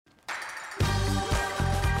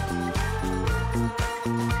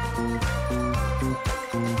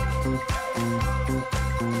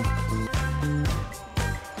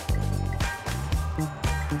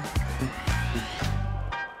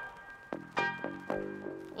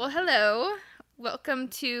Well, hello. Welcome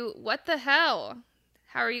to What the Hell?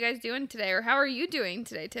 How are you guys doing today? Or how are you doing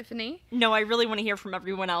today, Tiffany? No, I really want to hear from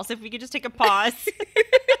everyone else. If we could just take a pause.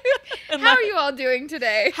 How are you all doing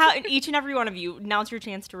today? Each and every one of you, now's your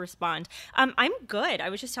chance to respond. I'm good. I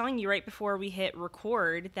was just telling you right before we hit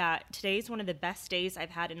record that today's one of the best days I've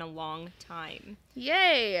had in a long time.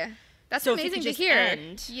 Yay. That's so amazing if you to could hear. just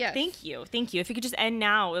end, Yes. Thank you. If you could just end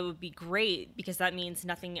now, it would be great because that means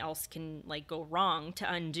nothing else can go wrong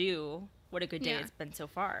to undo what a good day it's been so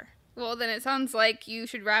far. Well, then it sounds like you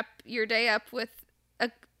should wrap your day up with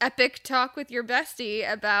an epic talk with your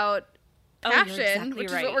bestie about passion, exactly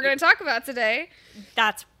which right. is what we're going to talk about today.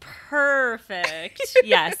 That's perfect.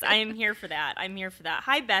 Yes, I am here for that.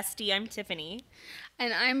 Hi, bestie. I'm Tiffany.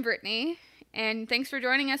 And I'm Brittany. And thanks for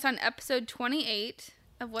joining us on episode 28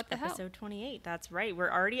 of What the Hell? Episode 28. That's right.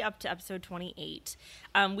 We're already up to episode 28.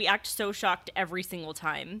 We act so shocked every single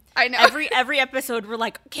time. I know. Every episode, we're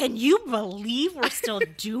like, can you believe we're still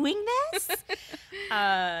doing this?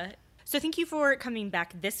 So thank you for coming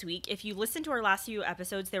back this week. If you listened to our last few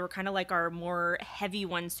episodes, they were kind of like our more heavy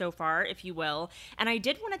ones so far, if you will. And I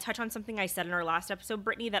did want to touch on something I said in our last episode,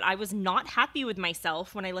 Brittany, that I was not happy with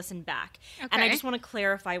myself when I listened back. Okay. And I just want to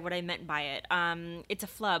clarify what I meant by it. It's a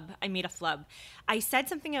flub. I made a flub. I said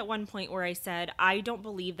something at one point where I said, I don't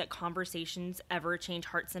believe that conversations ever change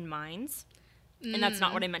hearts and minds. And that's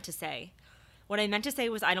not what I meant to say. What I meant to say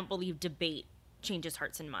was I don't believe debate changes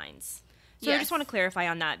hearts and minds. So I just want to clarify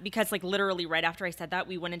on that because, literally right after I said that,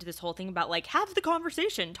 we went into this whole thing about, have the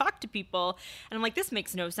conversation, talk to people. And I'm like, this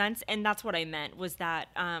makes no sense. And that's what I meant was that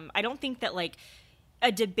I don't think that,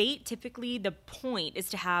 a debate, typically the point is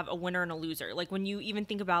to have a winner and a loser. When you even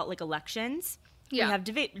think about, elections, we have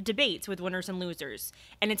debates with winners and losers.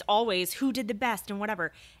 And it's always who did the best and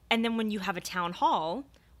whatever. And then when you have a town hall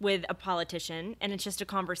with a politician and it's just a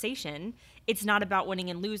conversation, it's not about winning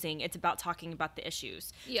and losing. It's about talking about the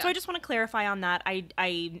issues. Yeah. So I just want to clarify on that.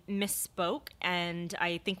 I misspoke, and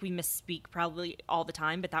I think we misspeak probably all the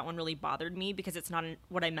time, but that one really bothered me because it's not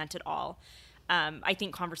what I meant at all. I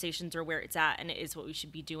think conversations are where it's at, and it is what we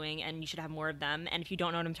should be doing, and you should have more of them. And if you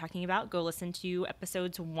don't know what I'm talking about, go listen to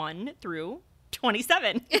episodes 1 through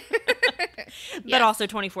 27. But also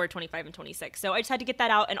 24, 25, and 26. So I just had to get that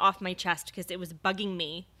out and off my chest because it was bugging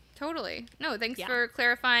me. Totally. No, thanks for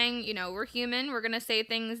clarifying. We're human. We're going to say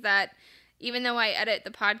things that, even though I edit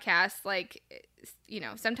the podcast,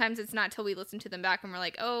 sometimes it's not till we listen to them back and we're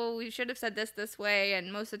like, oh, we should have said this way.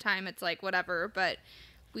 And most of the time it's whatever. But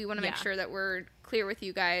we want to make sure that we're clear with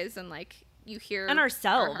you guys and you hear. And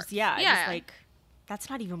ourselves. Yeah. Just that's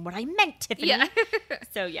not even what I meant, Tiffany. Yeah.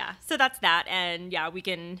 So that's that. And we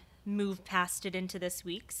can move past it into this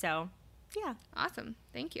week. So yeah. Awesome.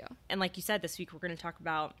 Thank you. And like you said, this week we're going to talk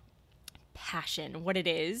about passion, what it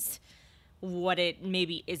is, what it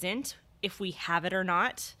maybe isn't, if we have it or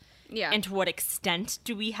not. Yeah. And to what extent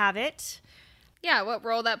do we have it? Yeah, what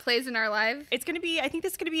role that plays in our life. I think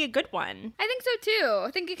this is going to be a good one. I think so too.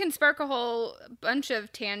 I think it can spark a whole bunch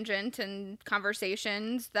of tangent and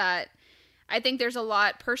conversations that I think there's a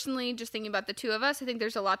lot, personally, just thinking about the two of us, I think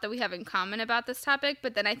there's a lot that we have in common about this topic,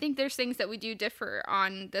 but then I think there's things that we do differ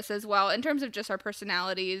on this as well, in terms of just our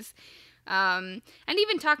personalities, and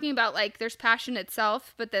even talking about, there's passion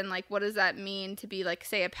itself, but then, what does that mean to be,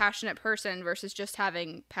 say, a passionate person versus just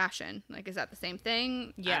having passion? Is that the same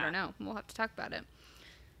thing? Yeah. I don't know. We'll have to talk about it.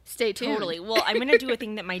 Stay tuned. Totally. Well, I'm going to do a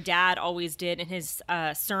thing that my dad always did in his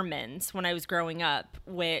sermons when I was growing up,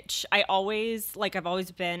 which I always, I've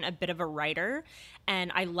always been a bit of a writer,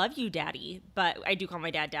 and I love you, Daddy, but I do call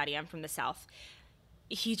my dad Daddy. I'm from the South.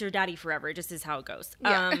 He's your daddy forever. It just is how it goes.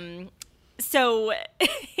 Yeah. So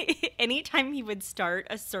anytime he would start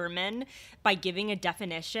a sermon by giving a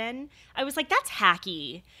definition, I was like, that's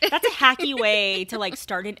hacky. That's a hacky way to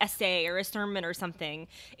start an essay or a sermon or something.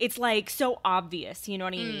 It's so obvious, you know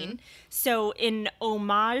what I mean? So in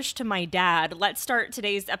homage to my dad, let's start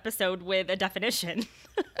today's episode with a definition.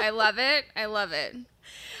 I love it.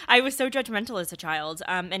 I was so judgmental as a child,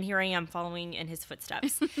 and here I am following in his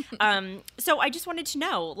footsteps. So I just wanted to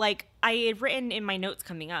know, I had written in my notes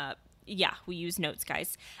coming up, yeah, we use notes,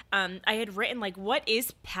 guys. I had written, what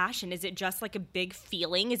is passion? Is it just, a big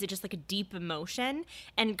feeling? Is it just, a deep emotion?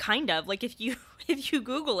 And kind of, if you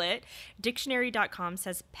Google it, dictionary.com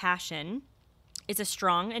says passion is a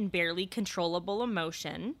strong and barely controllable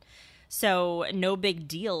emotion. So no big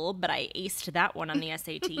deal, but I aced that one on the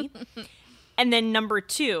SAT. And then number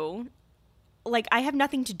 2, I have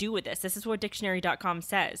nothing to do with this. This is what dictionary.com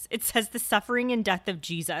says. It says the suffering and death of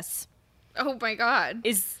Jesus. Oh my God.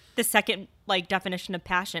 Is the second definition of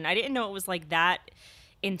passion. I didn't know it was that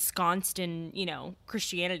ensconced in,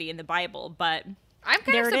 Christianity in the Bible, but I'm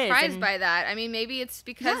kind there of it is. surprised And by that. I mean, maybe it's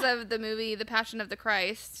because of the movie The Passion of the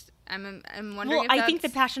Christ. I'm wondering well, if that's... I think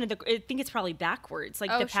I think it's probably backwards. Like,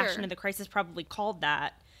 the Passion sure. of the Christ is probably called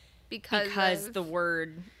that because the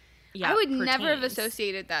word, I would never have pertains.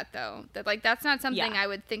 associated that, though. That, like, that's not something Yeah. I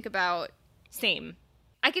would think about. Same.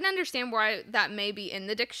 I can understand why that may be in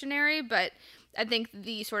the dictionary, but I think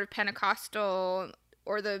the sort of Pentecostal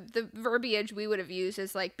or the verbiage we would have used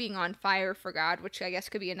is like being on fire for God, which I guess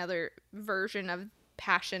could be another version of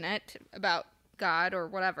passionate about God or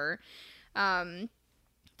whatever.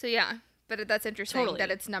 So yeah, but that's interesting that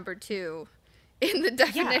it's number 2 in the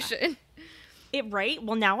definition. Right?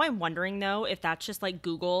 Well, now I'm wondering, though, if that's just like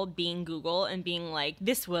Google being Google and being like,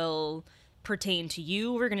 this will pertain to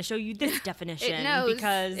you. We're going to show you this definition. It knows.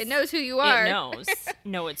 Because it knows who you are. It knows.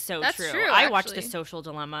 No, it's so That's true. true, I watched The actually. Social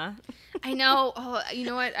Dilemma. I know. Oh, you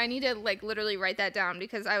know what? I need to like literally write that down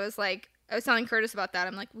because I was telling Curtis about that.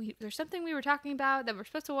 I'm like, there's something we were talking about that we're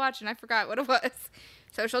supposed to watch, and I forgot what it was.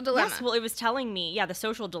 Social Dilemma. Yes, well, it was telling me, The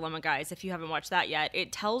Social Dilemma, guys, if you haven't watched that yet,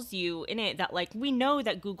 it tells you in it that, like, we know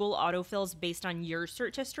that Google autofills based on your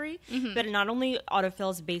search history, but it not only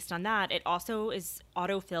autofills based on that, it also is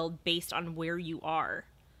autofilled based on where you are.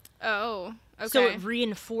 Oh, okay. So it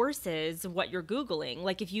reinforces what you're Googling.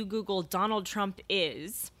 Like, if you Google Donald Trump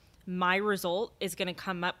is, my result is going to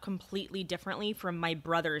come up completely differently from my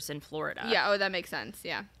brothers in Florida. Yeah, oh, that makes sense,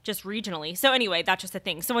 yeah. Just regionally. So anyway, that's just a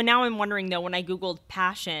thing. So now I'm wondering, though, when I Googled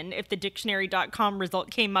passion, if the dictionary.com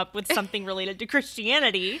result came up with something related to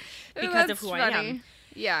Christianity because of who I am.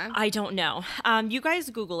 Yeah. I don't know. You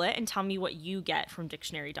guys Google it and tell me what you get from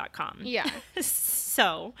dictionary.com. Yeah.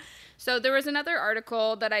 So there was another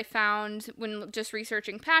article that I found when just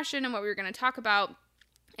researching passion and what we were going to talk about.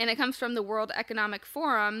 And it comes from the World Economic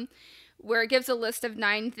Forum, where it gives a list of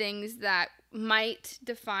 9 things that might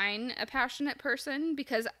define a passionate person.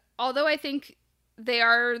 Because although I think they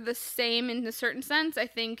are the same in a certain sense, I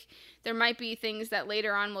think there might be things that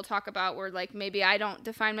later on we'll talk about where, like, maybe I don't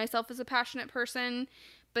define myself as a passionate person,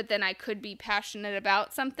 but then I could be passionate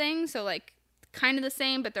about something. So, like, kind of the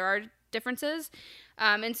same, but there are differences.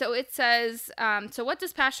 And so it says, so what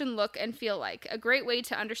does passion look and feel like? A great way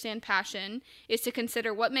to understand passion is to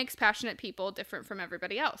consider what makes passionate people different from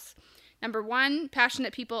everybody else. Number 1,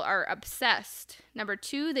 passionate people are obsessed. Number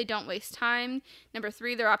 2, they don't waste time. Number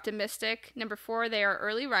 3, they're optimistic. Number 4, they are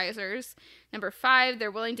early risers. Number 5, they're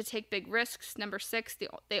willing to take big risks. Number 6,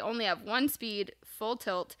 they only have one speed, full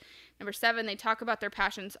tilt. Number 7, they talk about their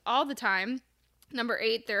passions all the time. Number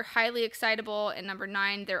 8, they're highly excitable. And number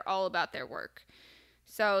 9, they're all about their work.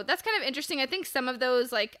 So that's kind of interesting. I think some of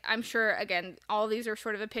those, like, I'm sure, again, all of these are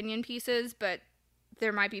sort of opinion pieces, but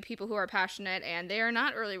there might be people who are passionate and they are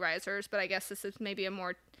not early risers, but I guess this is maybe a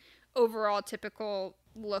more overall typical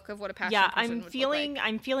look of what a passionate person would look like.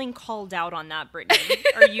 I'm feeling called out on that, Brittany.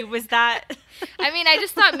 Are you, was that? I mean, I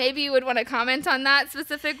just thought maybe you would want to comment on that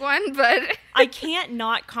specific one, but I can't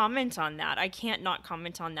not comment on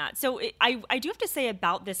that. So I do have to say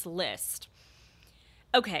about this list.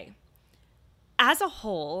 Okay. As a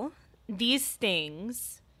whole, these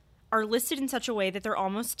things are listed in such a way that they're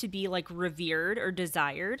almost to be like revered or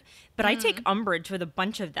desired, but I take umbrage with a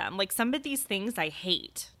bunch of them. Like, some of these things I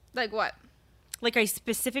hate. like what? Like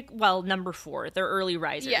number 4, they're early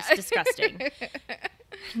risers. Yeah. Disgusting.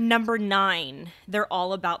 Number 9, they're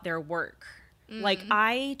all about their work. Like,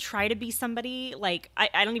 I try to be somebody, like,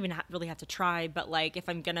 I don't even really have to try, but, like, if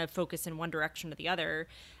I'm going to focus in one direction or the other,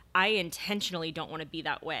 I intentionally don't want to be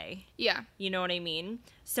that way. Yeah. You know what I mean?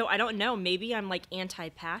 So I don't know. Maybe I'm like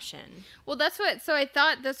anti-passion. Well, so I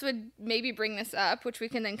thought this would maybe bring this up, which we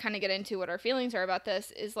can then kind of get into what our feelings are about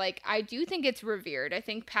this, is like, I do think it's revered. I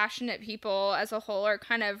think passionate people as a whole are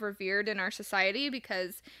kind of revered in our society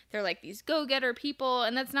because they're like these go-getter people.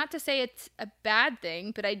 And that's not to say it's a bad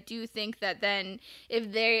thing, but I do think that then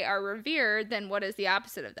if they are revered, then what is the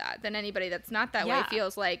opposite of that? Then anybody that's not that way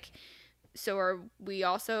feels like, so are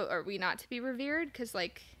we not to be revered? Because,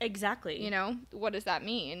 like, exactly, you know, what does that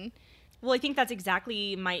mean? Well, I think that's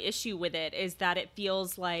exactly my issue with it, is that it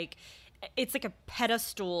feels like it's like a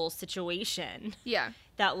pedestal situation. Yeah.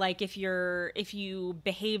 That, like, if you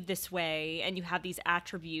behave this way and you have these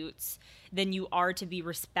attributes, then you are to be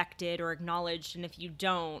respected or acknowledged, and if you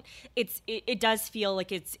don't, it does feel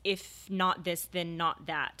like it's if not this, then not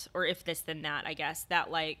that, or if this, then that, I guess, that,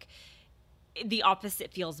 like, the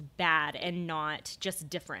opposite feels bad and not just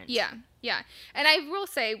different. Yeah. And I will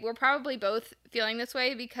say we're probably both feeling this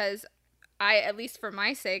way because at least for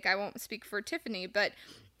my sake, I won't speak for Tiffany, but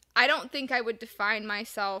I don't think I would define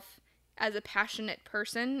myself as a passionate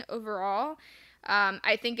person overall.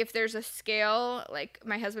 I think if there's a scale, like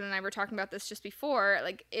my husband and I were talking about this just before,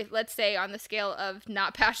 like if let's say on the scale of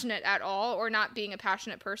not passionate at all or not being a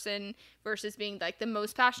passionate person versus being like the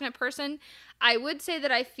most passionate person, I would say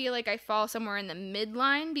that I feel like I fall somewhere in the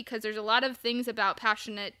midline because there's a lot of things about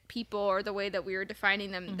passionate people or the way that we were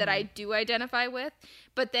defining them that I do identify with.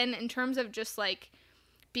 But then in terms of just like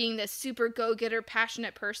being this super go-getter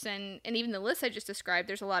passionate person, and even the list I just described,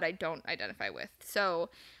 there's a lot I don't identify with. So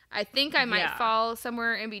I think I might fall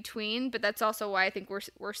somewhere in between, but that's also why I think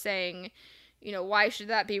we're saying, you know, why should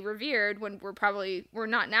that be revered when we're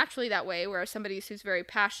not naturally that way, whereas somebody who's very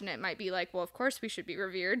passionate might be like, well, of course we should be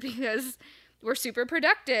revered because we're super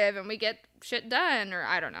productive and we get shit done, or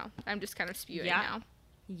I don't know. I'm just kind of spewing now.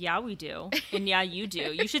 Yeah, we do. And yeah, you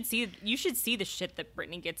do. You should see the shit that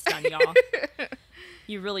Brittany gets done, y'all.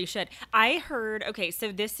 You really should.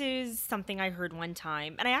 So this is something I heard one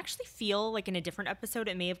time, and I actually feel like in a different episode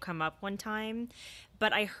it may have come up one time,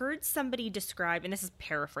 but I heard somebody describe, and this is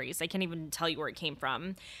paraphrased, I can't even tell you where it came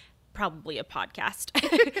from, probably a podcast,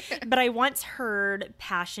 but I once heard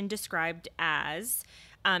passion described as,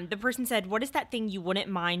 the person said, what is that thing you wouldn't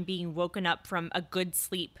mind being woken up from a good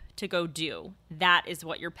sleep to go do? That is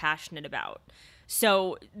what you're passionate about.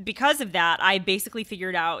 So because of that, I basically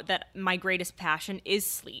figured out that my greatest passion is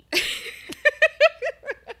sleep.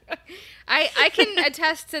 I can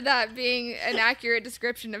attest to that being an accurate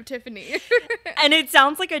description of Tiffany. And it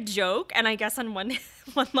sounds like a joke, and I guess on one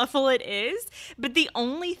level it is, but the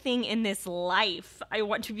only thing in this life I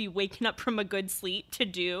want to be waking up from a good sleep to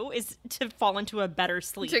do is to fall into a better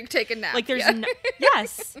sleep. To take a nap. Like there's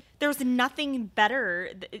yes, there's nothing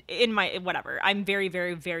better in my whatever. I'm very,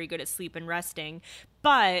 very, very good at sleep and resting.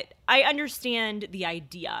 But I understand the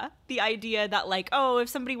idea that like, oh, if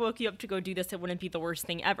somebody woke you up to go do this, it wouldn't be the worst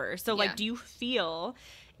thing ever. So like,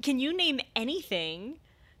 can you name anything?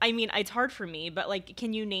 I mean, it's hard for me, but like,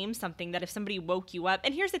 can you name something that if somebody woke you up?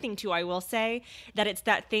 And here's the thing too, I will say that it's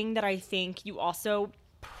that thing that I think you also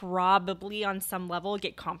probably on some level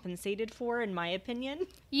get compensated for, in my opinion.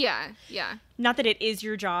 Yeah. Not that it is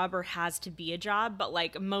your job or has to be a job, but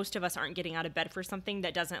like most of us aren't getting out of bed for something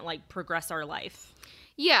that doesn't like progress our life.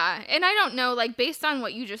 Yeah, and I don't know, like based on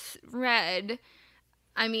what you just read,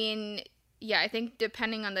 I mean, yeah, I think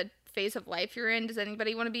depending on the phase of life you're in, does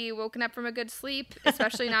anybody want to be woken up from a good sleep,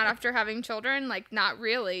 especially not after having children? Like, not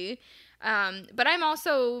really. But I'm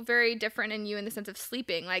also very different in you in the sense of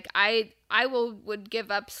sleeping. Like I would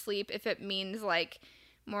give up sleep if it means like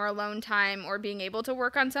more alone time or being able to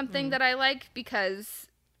work on something that I like, because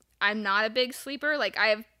I'm not a big sleeper. Like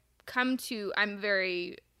I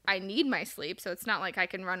need my sleep, so it's not like I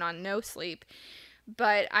can run on no sleep.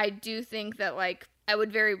 But I do think that like I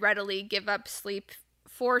would very readily give up sleep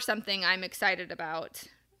for something I'm excited about.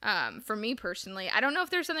 For me personally, I don't know if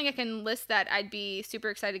there's something I can list that I'd be super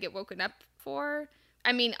excited to get woken up for.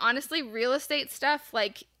 I mean, honestly, real estate stuff,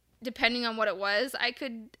 like depending on what it was, I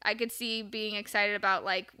could see being excited about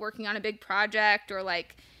like working on a big project or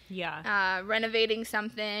like renovating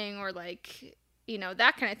something or like, you know,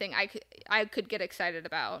 that kind of thing. I could get excited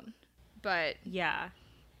about, but yeah.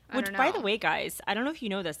 Which, by the way, guys, I don't know if you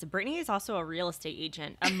know this, Brittany is also a real estate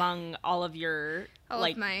agent among all of your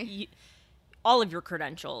all of your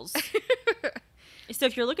credentials. So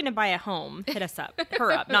if you're looking to buy a home, hit us up.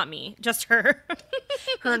 Her up, not me, just her.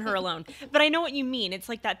 Her and her alone. But I know what you mean. It's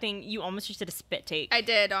like that thing, you almost just did a spit take. I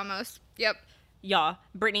did, almost. Yep. Yeah.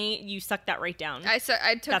 Brittany, you sucked that right down. I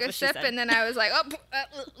took a sip and then I was like,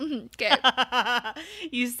 oh, good.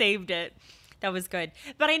 You saved it. That was good.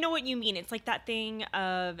 But I know what you mean. It's like that thing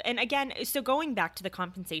of, and again, so going back to the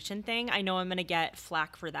compensation thing, I know I'm going to get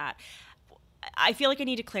flack for that. I feel like I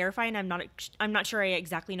need to clarify, and I'm not sure I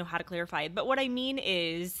exactly know how to clarify it. But what I mean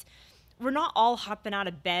is, we're not all hopping out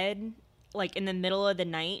of bed like in the middle of the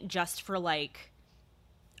night just for like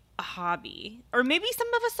a hobby, or maybe some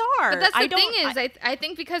of us are. But that's the thing is, I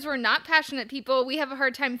think because we're not passionate people, we have a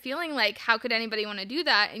hard time feeling like how could anybody want to do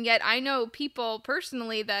that. And yet, I know people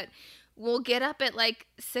personally that will get up at like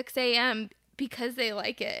 6 a.m. because they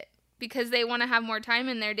like it, because they want to have more time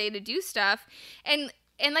in their day to do stuff, and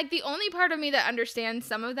like the only part of me that understands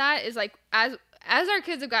some of that is like as our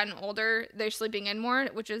kids have gotten older, they're sleeping in more,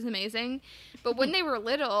 which is amazing. But when they were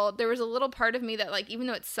little, there was a little part of me that like, even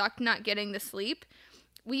though it sucked not getting the sleep,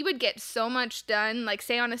 we would get so much done. Like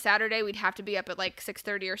say on a Saturday, we'd have to be up at like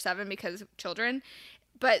 6:30 or 7 because of children.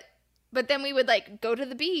 But then we would like go to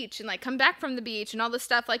the beach and like come back from the beach and all this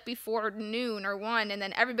stuff like before noon or 1. And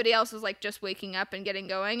then everybody else was like just waking up and getting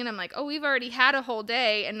going. And I'm like, oh, we've already had a whole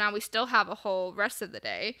day and now we still have a whole rest of the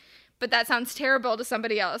day. But that sounds terrible to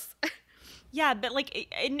somebody else. Yeah, but like,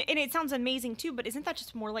 and it sounds amazing too, but isn't that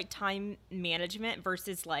just more like time management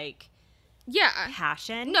versus like Yeah.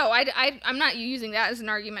 passion? No, I'm not using that as an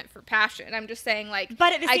argument for passion. I'm just saying, like,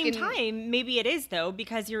 But at the same time, maybe it is, though,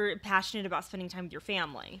 because you're passionate about spending time with your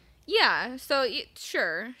family. Yeah, so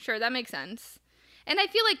sure, that makes sense. And I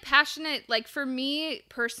feel like passionate, like, for me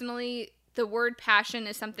personally, the word passion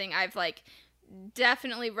is something I've, like,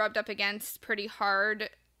 definitely rubbed up against pretty hard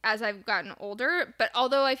as I've gotten older. But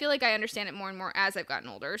although I feel like I understand it more and more as I've gotten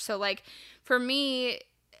older. So, like, for me,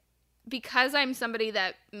 because I'm somebody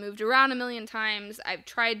that moved around a million times, I've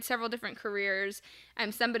tried several different careers,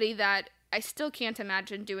 I'm somebody that I still can't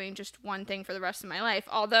imagine doing just one thing for the rest of my life.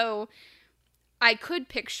 Although I could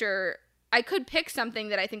pick something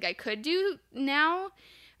that I think I could do now.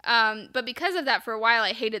 But because of that, for a while,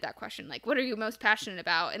 I hated that question. Like, what are you most passionate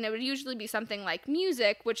about? And it would usually be something like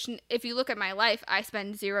music, which if you look at my life, I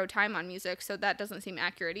spend 0 time on music. So that doesn't seem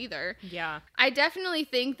accurate either. Yeah. I definitely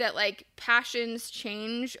think that, like, passions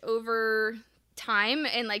change over time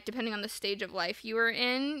and, like, depending on the stage of life you were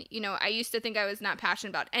in. You know, I used to think I was not passionate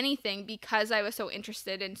about anything because I was so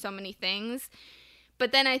interested in so many things.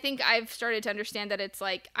 But then I think I've started to understand that it's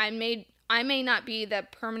like I may not be the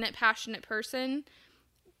permanent passionate person,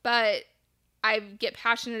 but I get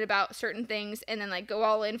passionate about certain things and then, like, go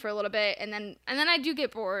all in for a little bit and then I do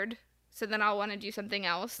get bored. So then I'll want to do something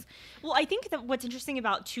else. Well, I think that what's interesting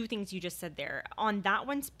about two things you just said there, on that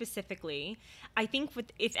one specifically, I think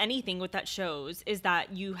if anything, what that shows is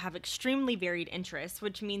that you have extremely varied interests,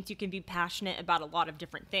 which means you can be passionate about a lot of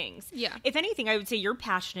different things. Yeah. If anything, I would say you're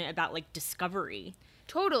passionate about, like, discovery.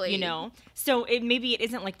 Totally. You know? So maybe it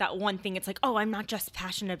isn't like that one thing. It's like, oh, I'm not just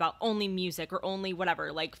passionate about only music or only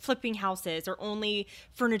whatever, like flipping houses or only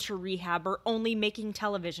furniture rehab or only making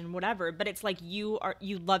television, whatever. But it's like you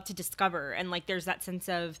love to discover, and like there's that sense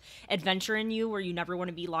of adventure in you where you never want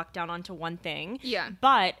to be locked down onto one thing. Yeah.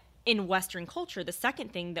 But in Western culture, the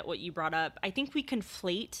second thing that what you brought up, I think we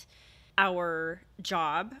conflate our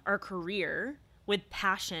job, our career, with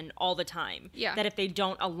passion all the time. Yeah. That if they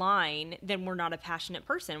don't align, then we're not a passionate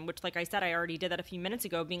person, which, like I said, I already did that a few minutes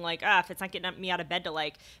ago, being like, if it's not getting me out of bed to,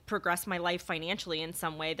 like, progress my life financially in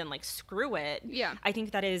some way, then, like, screw it. Yeah. I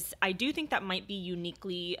do think that might be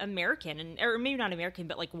uniquely American, or maybe not American,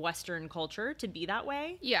 but, like, Western culture to be that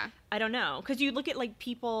way. Yeah. I don't know. Because you look at, like,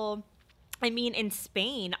 people... I mean, in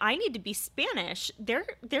Spain, I need to be Spanish. They're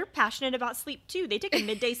passionate about sleep too. They take a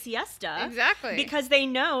midday siesta. Exactly. Because they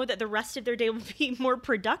know that the rest of their day will be more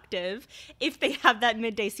productive if they have that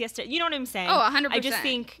midday siesta. You know what I'm saying? Oh, 100%. I just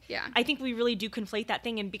think, yeah. I think we really do conflate that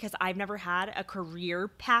thing. And because I've never had a career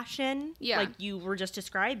passion, like you were just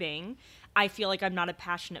describing, I feel like I'm not a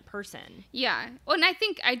passionate person. Yeah. Well, and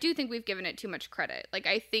I do think we've given it too much credit. Like,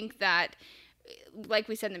 I think that, like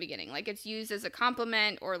we said in the beginning, like, it's used as a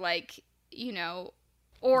compliment or, like, you know,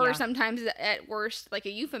 or sometimes at worst, like a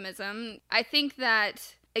euphemism. I think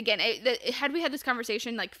that, again, had we had this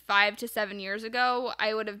conversation like 5 to 7 years ago,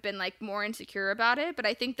 I would have been like more insecure about it. But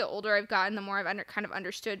I think the older I've gotten, the more I've kind of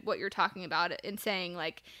understood what you're talking about and saying,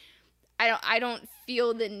 like, I don't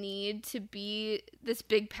feel the need to be this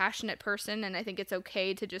big passionate person. And I think it's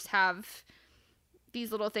okay to just have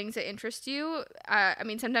these little things that interest you. I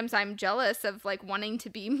mean, sometimes I'm jealous of like wanting to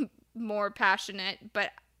be more passionate,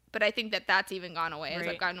 but I think that that's even gone away as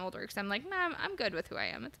I've gotten older because I'm like, nah, I'm good with who I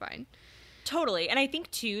am. It's fine. Totally. And I think,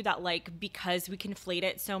 too, that, like, because we conflate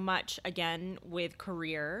it so much, again, with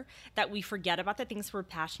career, that we forget about the things we're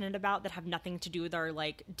passionate about that have nothing to do with our,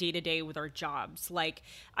 like, day-to-day with our jobs. Like,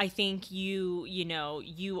 I think you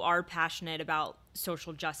are passionate about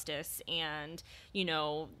social justice and, you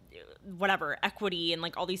know, whatever, equity and,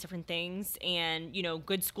 like, all these different things and, you know,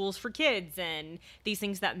 good schools for kids and these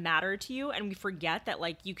things that matter to you. And we forget that,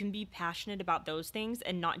 like, you can be passionate about those things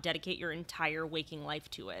and not dedicate your entire waking life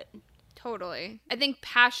to it. Totally. I think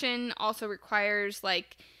passion also requires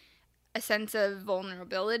like a sense of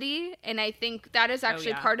vulnerability. And I think that is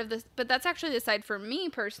actually part of this, but that's actually the side for me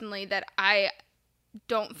personally that I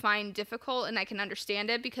don't find difficult and I can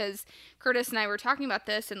understand it because Curtis and I were talking about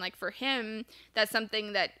this and like for him, that's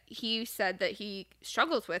something that he said that he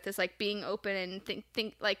struggles with is like being open and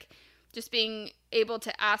think like just being able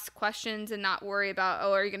to ask questions and not worry about,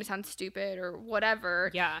 oh, are you going to sound stupid or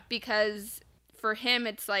whatever. Yeah. Because for him,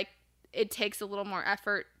 it's like, it takes a little more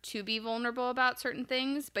effort to be vulnerable about certain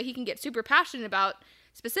things, but he can get super passionate about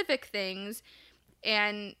specific things.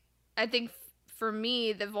 And I think for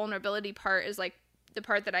me, the vulnerability part is like the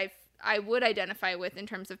part that I would identify with in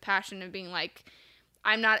terms of passion and being like,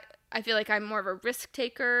 I feel like I'm more of a risk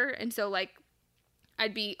taker. And so like,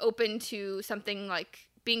 I'd be open to something like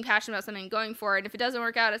being passionate about something and going for it. And if it doesn't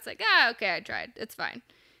work out, it's like, okay, I tried. It's fine.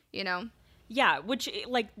 You know? Yeah, which,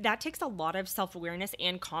 like, that takes a lot of self-awareness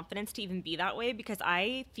and confidence to even be that way, because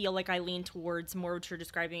I feel like I lean towards more what you're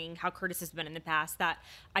describing, how Curtis has been in the past, that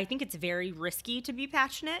I think it's very risky to be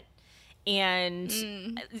passionate. And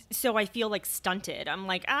so I feel like stunted. I'm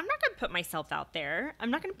like, I'm not going to put myself out there.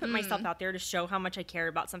 I'm not going to put myself out there to show how much I care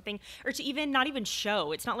about something, or to even not even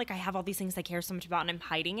show. It's not like I have all these things I care so much about and I'm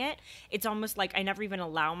hiding it. It's almost like I never even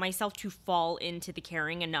allow myself to fall into the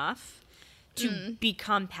caring enough to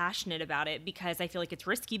become passionate about it, because I feel like it's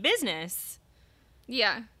risky business.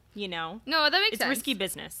 Yeah. You know? No, that makes it's sense. It's risky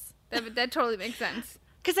business. That totally makes sense.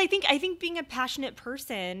 Because I think being a passionate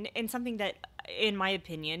person, and something that, in my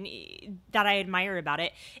opinion, that I admire about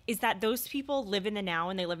it, is that those people live in the now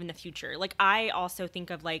and they live in the future. Like, I also think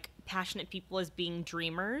of, like, passionate people as being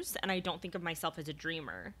dreamers, and I don't think of myself as a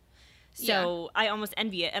dreamer. So I almost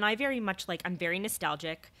envy it. And I very much, like, I'm very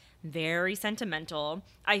nostalgic, very sentimental.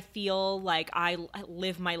 I feel like I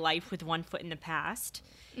live my life with one foot in the past.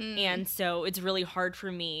 And so it's really hard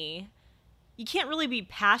for me. You can't really be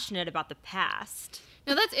passionate about the past.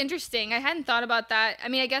 No, that's interesting. I hadn't thought about that. I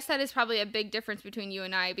mean, I guess that is probably a big difference between you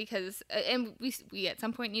and I, because, and we at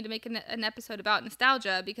some point need to make an episode about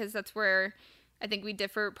nostalgia, because that's where I think we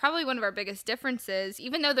differ. Probably one of our biggest differences,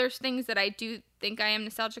 even though there's things that I do think I am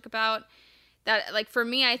nostalgic about, that, like, for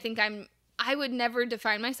me, I think I would never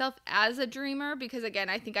define myself as a dreamer, because, again,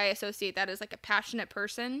 I think I associate that as, like, a passionate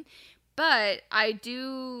person. But I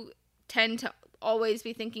do tend to always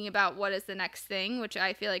be thinking about what is the next thing, which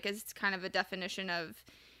I feel like is kind of a definition of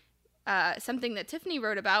something that Tiffany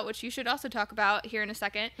wrote about, which you should also talk about here in a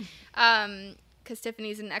second. Because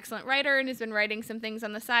Tiffany's an excellent writer and has been writing some things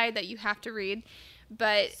on the side that you have to read.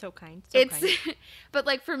 But so kind. But,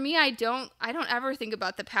 like, for me, I don't ever think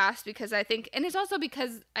about the past, because I think, and it's also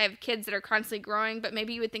because I have kids that are constantly growing, but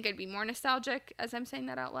maybe you would think I'd be more nostalgic as I'm saying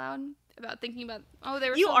that out loud, about thinking about, they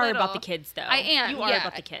were you so are little. About the kids, though. I am. You are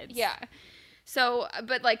about the kids. Yeah. So,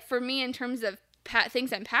 but, like, for me, in terms of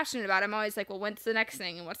things I'm passionate about, I'm always like, well, what's the next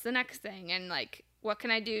thing, and what's the next thing, and, like, what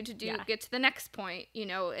can I do to get to the next point, you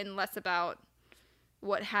know, and less about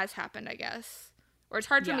what has happened, I guess. Or it's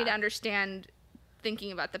hard for me to understand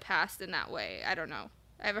thinking about the past in that way. I don't know.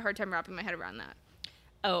 I have a hard time wrapping my head around that.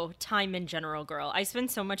 Oh, time in general, girl. I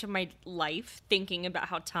spend so much of my life thinking about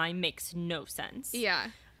how time makes no sense.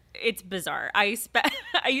 Yeah. It's bizarre. I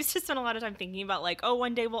used to spend a lot of time thinking about, like, oh,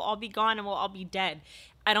 one day we'll all be gone and we'll all be dead.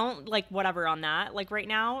 I don't, like, whatever on that. Like, right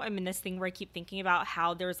now, I'm in this thing where I keep thinking about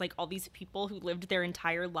how there's, like, all these people who lived their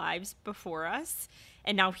entire lives before us,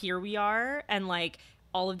 and now here we are, and, like,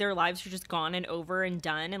 all of their lives are just gone and over and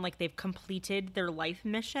done, and, like, they've completed their life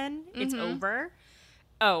mission. It's over.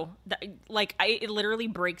 Oh, it literally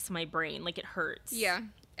breaks my brain. Like, it hurts. Yeah.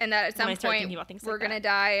 And that at some point we're going to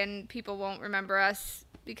die and people won't remember us,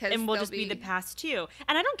 because and we'll just be the past too.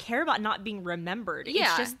 And I don't care about not being remembered. Yeah.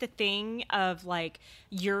 It's just the thing of, like,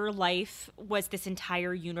 your life was this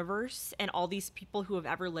entire universe, and all these people who have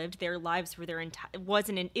ever lived their lives were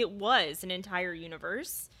it was an entire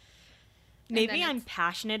universe. Maybe I'm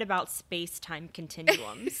passionate about space-time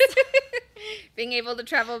continuums. Being able to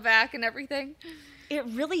travel back and everything. It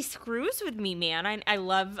really screws with me, man. I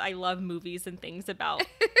love movies and things about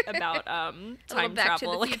time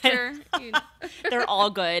travel. To the future. They're all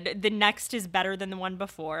good. The next is better than the one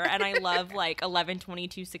before, and I love, like,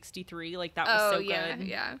 11/22/63. Like, that was so good.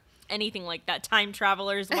 Yeah. Anything like that. Time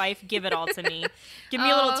Traveler's Wife. Give it all to me. Give me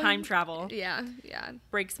a little time travel. Yeah.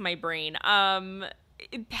 Breaks my brain.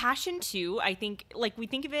 Passion too, I think, like, we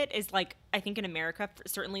think of it as, like, I think in America,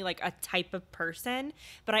 certainly, like, a type of person,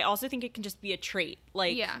 but I also think it can just be a trait.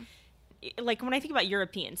 Like, like, when I think about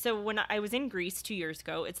Europeans, so when I was in Greece 2 years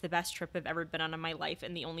ago, it's the best trip I've ever been on in my life,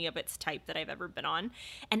 and the only of its type that I've ever been on.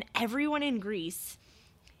 And everyone in Greece,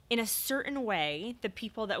 in a certain way, the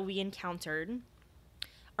people that we encountered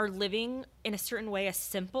are living in a certain way a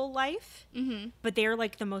simple life, but they're,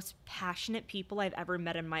 like, the most passionate people I've ever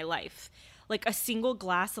met in my life. Like, a single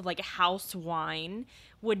glass of, like, house wine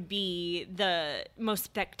would be the most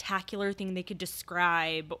spectacular thing they could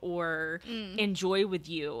describe or enjoy with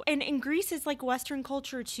you. And in Greece is, like, Western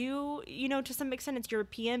culture too. You know, to some extent it's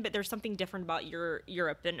European, but there's something different about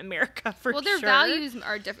Europe and America for sure. Well, their values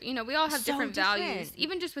are different. You know, we all have different values.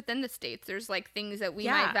 Even just within the States, there's, like, things that we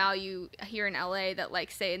might value here in LA that,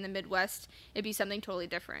 like, say in the Midwest, it'd be something totally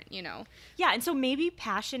different, you know? Yeah, and so maybe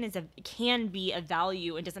passion can be a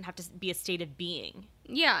value and doesn't have to be a state of being.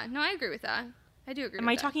 Yeah, no, I agree with that. I do agree with that. Am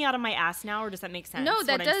I talking out of my ass now, or does that make sense? No,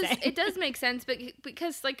 that does. It does make sense, but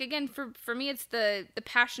because, like, again, for me, it's the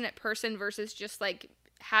passionate person versus just, like,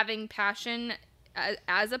 having passion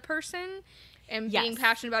as a person and being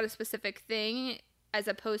passionate about a specific thing as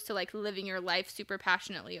opposed to like living your life super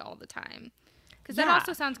passionately all the time. Because that Yeah.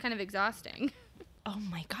 also sounds kind of exhausting. Oh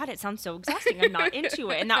my God, it sounds so exhausting. I'm not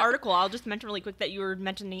into it. In that article, I'll just mention really quick that you were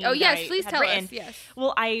mentioning. Oh, yes, that I please had tell written. us. Yes.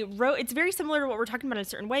 Well, I wrote, it's very similar to what we're talking about in a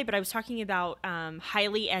certain way, but I was talking about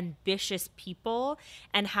highly ambitious people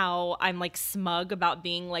and how I'm like smug about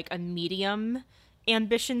being like a medium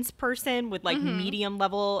ambitions person with like medium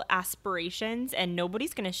level aspirations, and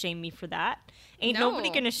nobody's going to shame me for that. Ain't nobody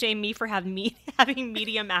No. going to shame me for having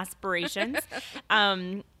medium aspirations.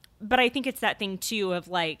 But I think it's that thing too of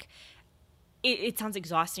like, it sounds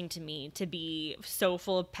exhausting to me to be so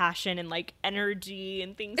full of passion and like energy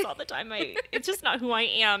and things all the time. It's just not who I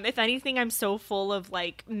am. If anything, I'm so full of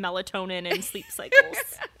like melatonin and sleep cycles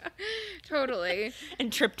Totally.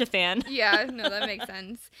 and tryptophan. Yeah, no, that makes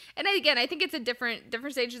sense. And again, I think it's a different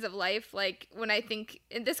stages of life. Like when I think,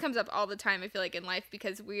 and this comes up all the time, I feel like in life,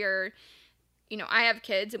 because we are, you know, I have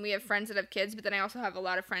kids and we have friends that have kids, but then I also have a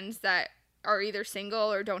lot of friends that are either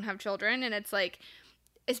single or don't have children. And it's like,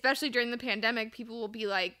 especially during the pandemic, people will be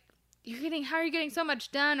like, how are you getting so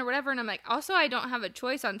much done or whatever? And I'm like, also, I don't have a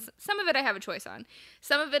choice on some of it. I have a choice on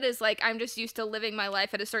some of it is like, I'm just used to living my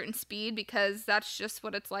life at a certain speed because that's just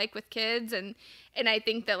what it's like with kids. And I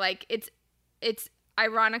think that like, it's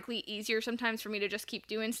ironically easier sometimes for me to just keep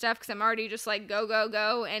doing stuff because I'm already just like,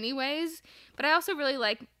 go anyways. But I also really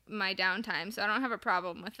like my downtime. So I don't have a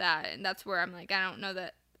problem with that. And that's where I'm like, I don't know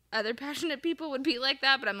that other passionate people would be like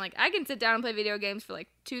that, but I'm like, I can sit down and play video games for like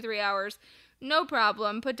 2-3 hours, no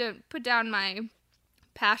problem. Put down my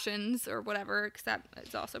passions or whatever, because that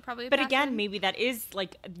is also probably a But passion. again, maybe that is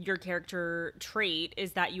like your character trait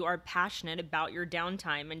is that you are passionate about your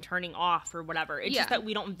downtime and turning off or whatever. It's just that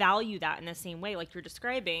we don't value that in the same way like you're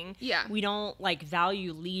describing. Yeah. We don't like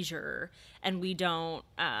value leisure, and we don't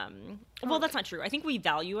well, that's not true. I think we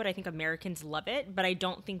value it. I think Americans love it, but I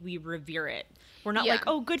don't think we revere it. We're not like,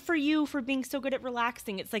 oh, good for you for being so good at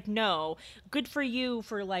relaxing. It's like, no, good for you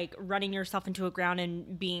for like running yourself into a ground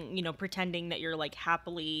and being, you know, pretending that you're like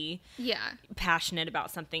happily passionate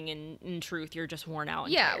about something, and in truth, you're just worn out.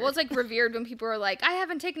 And tired. Well, it's like revered when people are like, I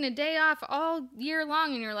haven't taken a day off all year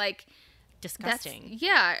long. And you're like, disgusting.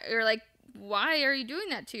 You're like, why are you doing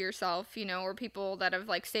that to yourself? You know, or people that have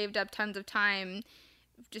like saved up tons of time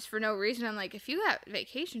just for no reason. I'm like, if you have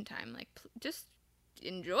vacation time, like just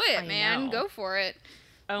enjoy it, man. Go for it.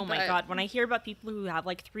 Oh my God. When I hear about people who have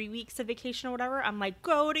like 3 weeks of vacation or whatever, I'm like,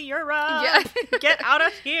 go to Europe. Yeah. Get out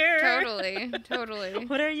of here. Totally.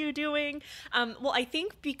 What are you doing? Well, I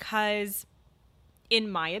think because, in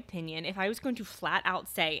my opinion, if I was going to flat out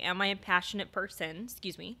say, am I a passionate person?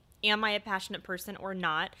 Am I a passionate person or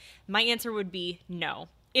not? My answer would be no.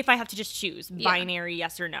 If I have to just choose binary,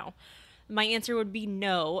 yes or no. My answer would be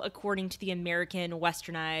no, according to the American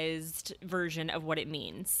westernized version of what it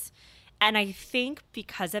means. And I think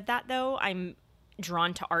because of that, though, I'm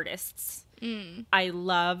drawn to artists. I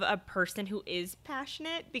love a person who is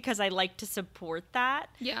passionate because I like to support that.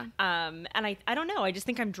 Yeah. And I don't know. I just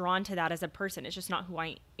think I'm drawn to that as a person. It's just not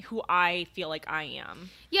who I feel like I am.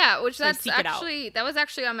 Yeah, which So that was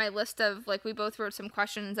actually on my list of like, we both wrote some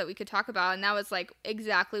questions that we could talk about, and that was like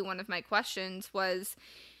exactly one of my questions was,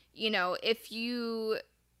 you know, if you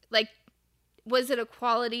like, was it a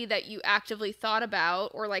quality that you actively thought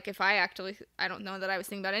about, or like if I don't know that I was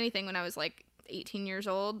thinking about anything when I was like 18 years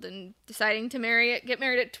old and deciding to get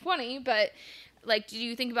married at 20, but like, did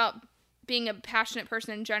you think about being a passionate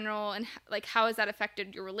person in general, and like how has that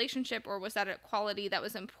affected your relationship, or was that a quality that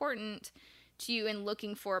was important to you in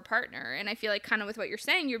looking for a partner? And I feel like kind of with what you're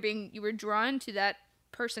saying, you were drawn to that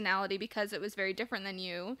personality because it was very different than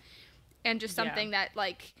you, and just something that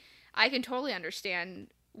like I can totally understand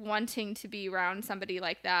wanting to be around somebody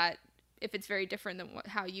like that if it's very different than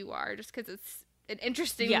how you are, just because it's an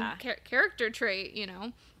interesting character trait, you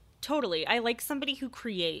know. Totally. I like somebody who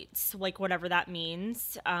creates, like, whatever that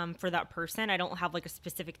means for that person. I don't have, like, a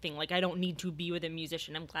specific thing. Like, I don't need to be with a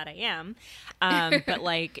musician. I'm glad I am. But,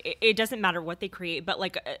 like, it doesn't matter what they create. But,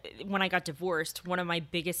 like, when I got divorced, one of my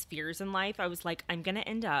biggest fears in life, I was like, I'm going to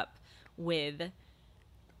end up with,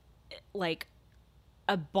 like,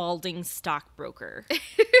 a balding stockbroker.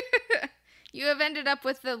 You have ended up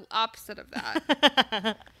with the opposite of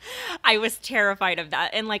that. I was terrified of that.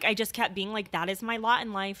 And like, I just kept being like, that is my lot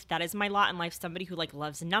in life. That is my lot in life. Somebody who like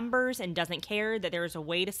loves numbers and doesn't care that there is a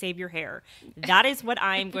way to save your hair. That is what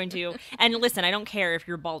I am going to. And listen, I don't care if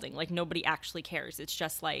you're balding. Like, nobody actually cares. It's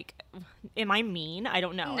just like, am I mean? I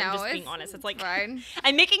don't know. No, I'm just being honest. It's like, fine.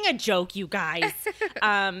 I'm making a joke, you guys.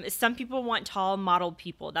 Some people want tall model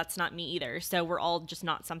people. That's not me either. So we're all just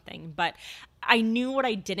not something. But I knew what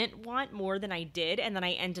I didn't want more than I did, and then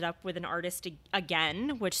I ended up with an artist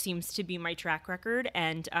again, which seems to be my track record.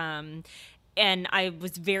 And I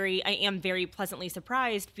am very pleasantly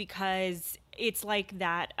surprised, because it's like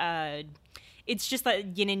that. It's just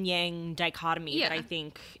that yin and yang dichotomy that I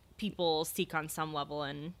think people seek on some level,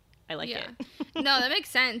 and I like it. No, that makes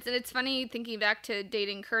sense. And it's funny thinking back to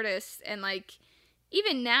dating Curtis, and like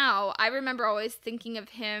even now, I remember always thinking of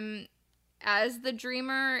him as the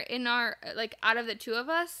dreamer in our, like, out of the two of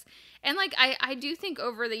us. And like I do think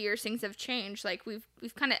over the years things have changed. Like we've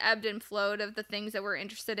kind of ebbed and flowed of the things that we're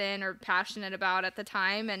interested in or passionate about at the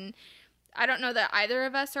time. And I don't know that either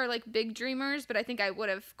of us are like big dreamers, but I think I would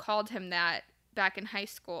have called him that back in high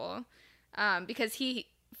school, because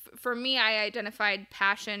for me, I identified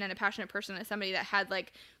passion and a passionate person as somebody that had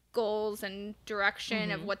like goals and direction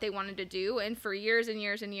of what they wanted to do. And for years and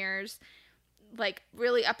years and years, like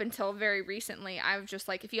really up until very recently, I was just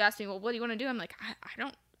like, if you ask me, well, what do you want to do? I'm like, I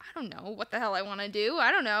don't know what the hell I want to do. I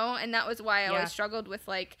don't know. And that was why I always struggled with,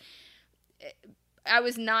 like, I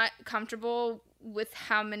was not comfortable with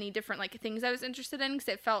how many different like things I was interested in,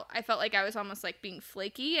 because I felt like I was almost like being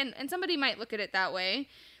flaky, and somebody might look at it that way,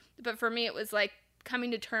 but for me it was like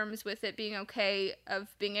coming to terms with it being okay of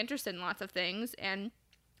being interested in lots of things, and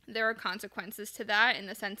there are consequences to that in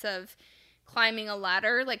the sense of climbing a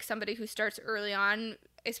ladder. Like somebody who starts early on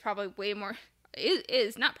is probably way more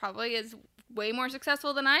is way more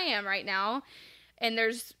successful than I am right now. And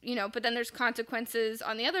there's, but then there's consequences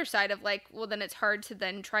on the other side of like, well, then it's hard to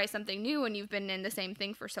then try something new when you've been in the same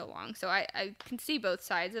thing for so long. So I can see both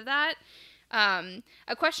sides of that.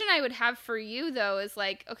 A question I would have for you, though, is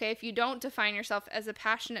like, okay, if you don't define yourself as a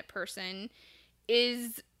passionate person,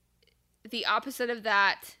 is the opposite of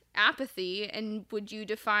that apathy? And would you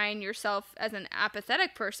define yourself as an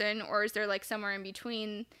apathetic person, or is there like somewhere in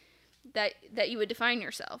between that you would define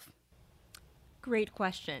yourself? Great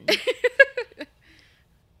question.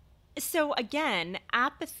 So again,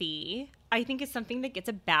 apathy, I think, is something that gets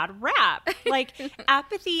a bad rap. Like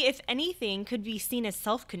apathy, if anything, could be seen as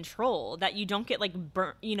self-control, that you don't get like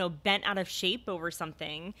bent out of shape over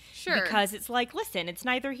something. Sure. Because it's like, listen, it's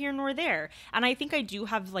neither here nor there. And I think I do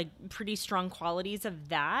have like pretty strong qualities of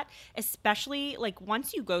that, especially like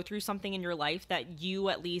once you go through something in your life that you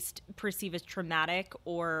at least perceive as traumatic,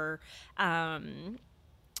 or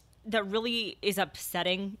that really is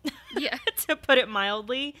upsetting, to put it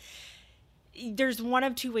mildly. There's one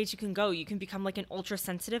of two ways you can go. You can become like an ultra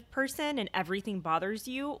sensitive person and everything bothers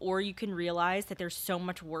you, or you can realize that there's so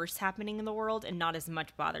much worse happening in the world and not as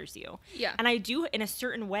much bothers you. Yeah. And I do, in a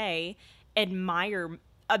certain way, admire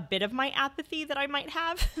a bit of my apathy that I might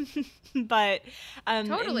have. But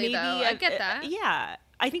totally, maybe though. I get that. Yeah.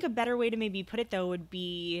 I think a better way to maybe put it, though, would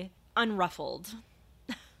be unruffled.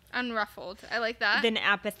 Unruffled. I like that. Than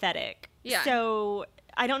apathetic. Yeah. So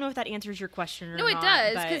I don't know if that answers your question or not. No, it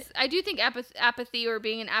does, because I do think apathy or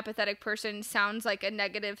being an apathetic person sounds like a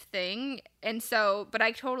negative thing. And so, but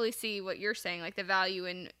I totally see what you're saying, like the value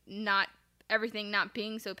in not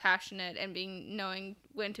being so passionate and knowing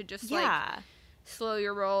when to just like slow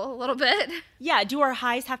your roll a little bit. Yeah. Do our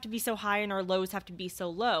highs have to be so high and our lows have to be so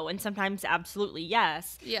low? And sometimes absolutely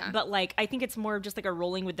yes. Yeah. But like, I think it's more of just like a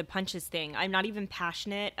rolling with the punches thing. I'm not even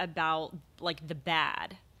passionate about like the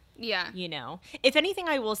bad. Yeah. If anything,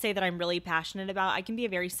 I will say that I'm really passionate about, I can be a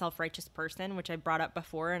very self-righteous person, which I brought up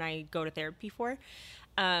before and I go to therapy for.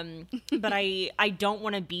 But I don't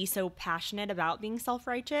want to be so passionate about being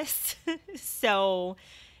self-righteous. So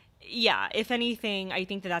yeah, if anything, I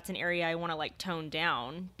think that that's an area I want to like tone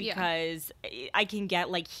down, because I can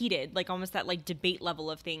get like heated, like almost that like debate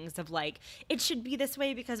level of things of like, it should be this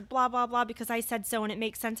way because blah, blah, blah, because I said so and it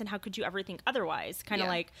makes sense. And how could you ever think otherwise? Kind of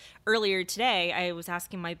like earlier today, I was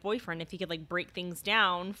asking my boyfriend if he could like break things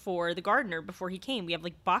down for the gardener before he came. We have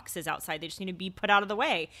like boxes outside. They just need to be put out of the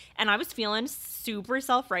way. And I was feeling super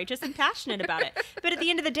self-righteous and passionate about it. But at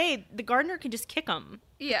the end of the day, the gardener can just kick them.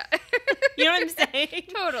 Yeah. You know what I'm saying?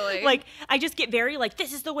 Totally. Like, I just get very, like,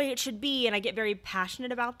 this is the way it should be, and I get very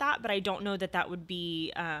passionate about that, but I don't know that that would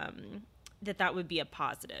be, that would be a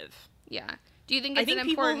positive. Yeah. Do you think it's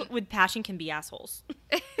people with passion can be assholes.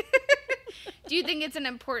 Do you think it's an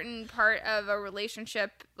important part of a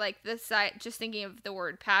relationship, like this, just thinking of the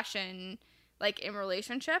word passion, like in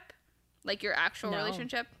relationship? Like your actual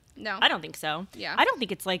relationship? No. I don't think so. Yeah. I don't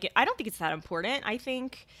think it's that important. I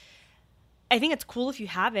think it's cool if you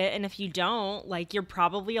have it, and if you don't, like, you're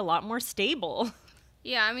probably a lot more stable.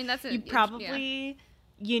 Yeah, I mean, that's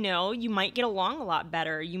you might get along a lot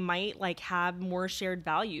better. You might like have more shared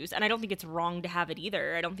values. And I don't think it's wrong to have it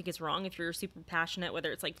either. I don't think it's wrong if you're super passionate,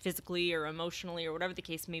 whether it's like physically or emotionally or whatever the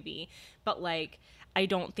case may be. But like, I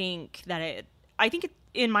don't think that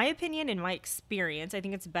in my opinion, in my experience, I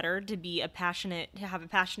think it's better to have a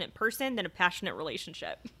passionate person than a passionate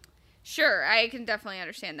relationship. Sure, I can definitely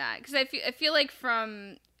understand that. Because I feel like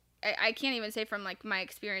I can't even say from like my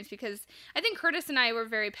experience, because I think Curtis and I were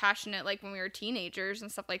very passionate like when we were teenagers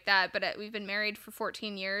and stuff like that, but we've been married for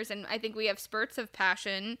 14 years and I think we have spurts of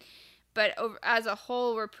passion, but as a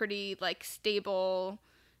whole we're pretty like stable.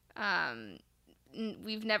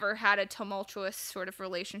 We've never had a tumultuous sort of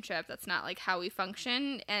relationship. That's not like how we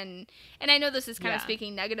function, and I know this is kind of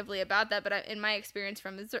speaking negatively about that, but in my experience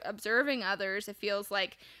from observing others, it feels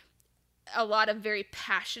like a lot of very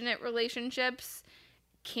passionate relationships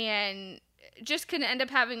can end up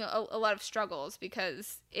having a lot of struggles,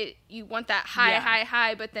 because you want that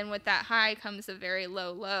high, but then with that high comes a very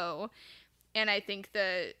low, and I think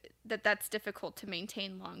that's difficult to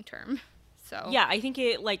maintain long term. So yeah, I think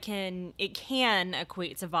it can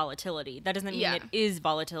equate to volatility. That doesn't mean it is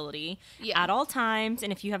volatility at all times.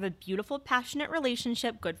 And if you have a beautiful, passionate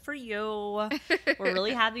relationship, good for you. We're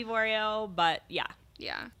really happy for you. But yeah.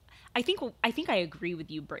 I think I agree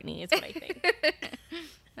with you, Brittany, is what I think.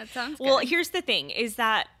 That sounds good. Well, here's the thing, is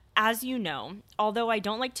that, as you know, although I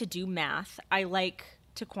don't like to do math, I like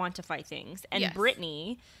to quantify things. And yes.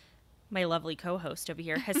 Brittany, my lovely co-host over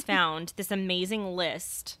here, has found this amazing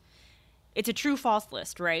list. It's a true-false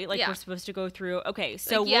list, right? Like, we're supposed to go through. Okay,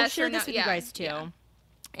 so we'll share this with you guys, too,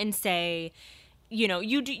 and say, you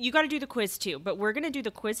got to do the quiz, too. But we're going to do the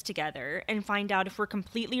quiz together and find out if we're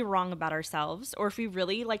completely wrong about ourselves or if we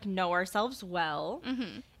really, like, know ourselves well.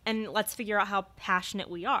 Mm-hmm. And let's figure out how passionate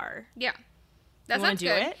we are. Yeah. That sounds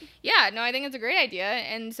good. It? Yeah, no, I think it's a great idea.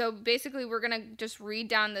 And so basically we're going to just read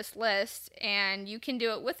down this list and you can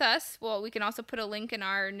do it with us. Well, we can also put a link in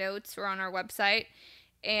our notes or on our website.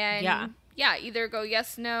 And either go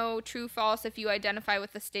yes, no, true, false if you identify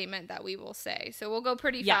with the statement that we will say. So we'll go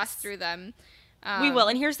pretty fast through them. We will.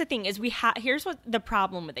 And here's the thing is here's what the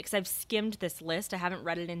problem with it, because I've skimmed this list. I haven't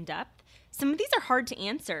read it in depth. Some of these are hard to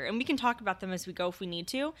answer, and we can talk about them as we go if we need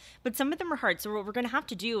to, but some of them are hard. So what we're going to have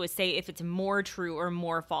to do is say if it's more true or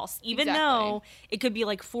more false, even though it could be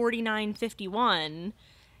like 49-51.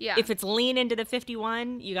 Yeah. If it's lean into the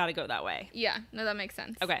 51, you got to go that way. Yeah. No, that makes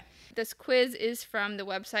sense. Okay. This quiz is from the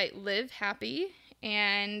website Live Happy,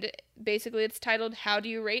 and basically it's titled, How Do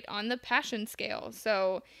You Rate on the Passion Scale?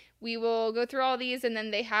 So we will go through all these, and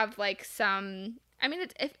then they have like some,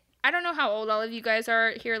 I don't know how old all of you guys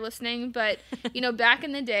are here listening, but, back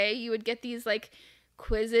in the day, you would get these, like,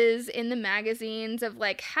 quizzes in the magazines of,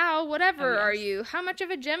 like, are you? How much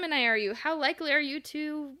of a Gemini are you? How likely are you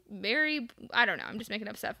to marry? I don't know. I'm just making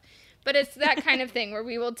up stuff. But it's that kind of thing where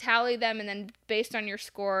we will tally them, and then based on your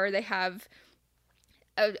score, they have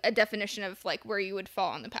a definition of, like, where you would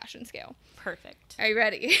fall on the passion scale. Perfect. Are you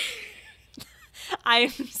ready? I'm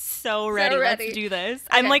so ready. Let's do this.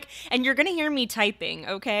 Okay. I'm like, and you're going to hear me typing,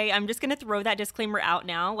 okay? I'm just going to throw that disclaimer out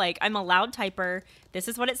now. Like, I'm a loud typer. This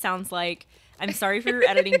is what it sounds like. I'm sorry for your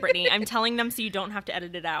editing, Brittany. I'm telling them so you don't have to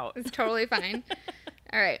edit it out. It's totally fine.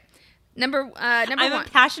 All right. Number one. I'm a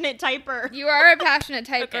passionate typer. You are a passionate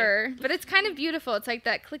typer, okay. But it's kind of beautiful. It's like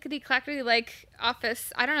that clickety-clackety, like,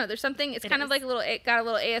 office. I don't know. There's something. It's kind of like got a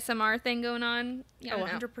little ASMR thing going on. Yeah,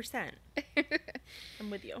 100%. I'm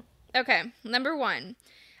with you. Okay, number one,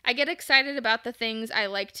 I get excited about the things I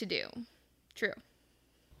like to do. True.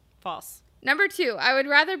 False. Number two, I would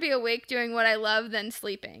rather be awake doing what I love than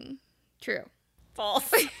sleeping. True.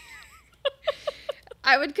 False.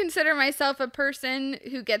 I would consider myself a person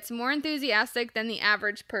who gets more enthusiastic than the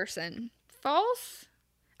average person. False?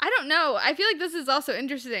 I don't know. I feel like this is also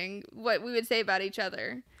interesting, what we would say about each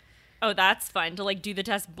other. Oh, that's fun to like do the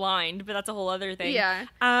test blind, but that's a whole other thing. Yeah.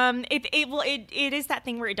 It is that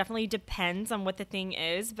thing where it definitely depends on what the thing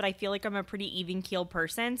is, but I feel like I'm a pretty even keeled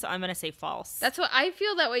person, so I'm gonna say false. That's what I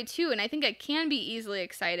feel that way too, and I think I can be easily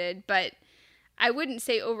excited, but I wouldn't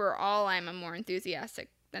say overall I'm a more enthusiastic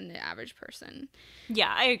than the average person.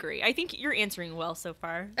 Yeah, I agree. I think you're answering well so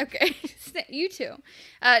far. Okay, you too.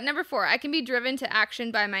 Number 4, I can be driven to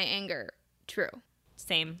action by my anger. True.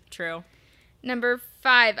 Same. True. Number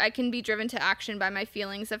 5, I can be driven to action by my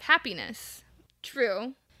feelings of happiness.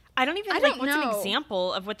 True. I don't know. What's an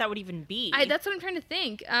example of what that would even be? That's what I'm trying to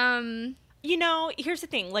think. Here's the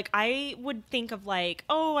thing. Like, I would think of like,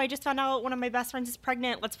 oh, I just found out one of my best friends is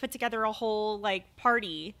pregnant. Let's put together a whole like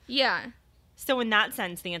party. Yeah. So in that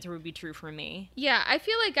sense, the answer would be true for me. Yeah, I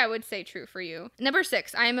feel like I would say true for you. Number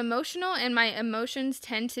 6, I am emotional and my emotions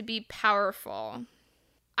tend to be powerful.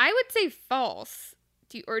 I would say false.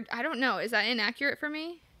 Or I don't know. Is that inaccurate for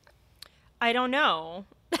me? I don't know.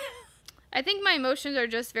 I think my emotions are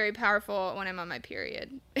just very powerful when I'm on my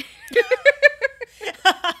period.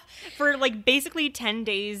 For like basically 10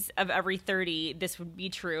 days of every 30, this would be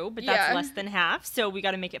true, but that's less than half, so we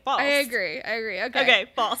got to make it false. I agree. Okay,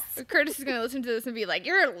 false. Curtis is going to listen to this and be like,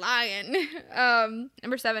 you're lying.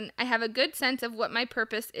 Number 7, I have a good sense of what my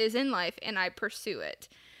purpose is in life and I pursue it.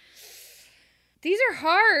 These are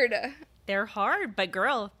hard. They're hard, but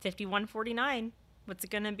girl, 51-49. What's it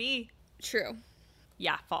going to be? True.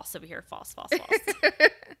 Yeah, false over here. False.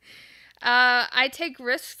 I take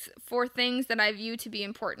risks for things that I view to be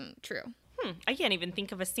important. True. I can't even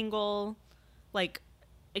think of a single, like,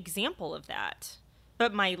 example of that.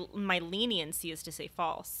 But my leniency is to say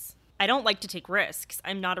false. I don't like to take risks.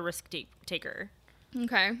 I'm not a risk taker.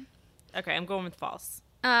 Okay. Okay, I'm going with false.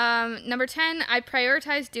 Number 10, I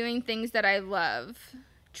prioritize doing things that I love.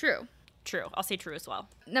 True. True. I'll say true as well.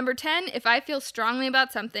 Number 10, if I feel strongly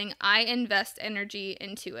about something, I invest energy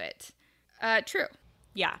into it. True.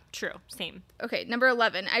 Yeah, true. Same. Okay, number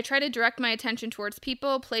 11, I try to direct my attention towards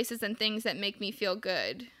people, places, and things that make me feel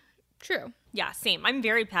good. True. Yeah, same. I'm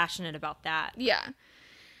very passionate about that. Yeah.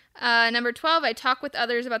 Number 12, I talk with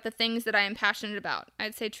others about the things that I am passionate about.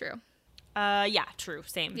 I'd say true. Yeah, true.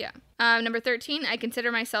 Same. Yeah. Number 13, I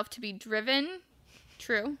consider myself to be driven.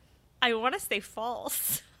 True. I want to say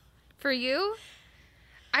false. For you?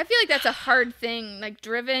 I feel like that's a hard thing. Like,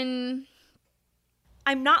 driven...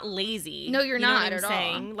 I'm not lazy. No, you're not at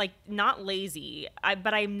all. Like, not lazy,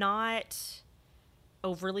 but I'm not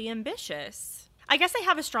overly ambitious. I guess I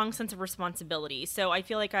have a strong sense of responsibility, so I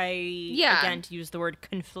feel like again, to use the word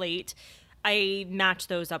conflate, I match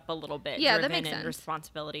those up a little bit. Yeah, that driven makes and sense.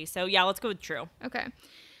 Responsibility. So yeah, let's go with true. Okay.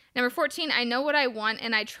 Number 14, I know what I want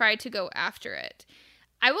and I try to go after it.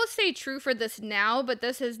 I will say true for this now, but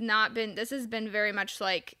this has been very much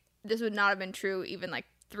like, this would not have been true even like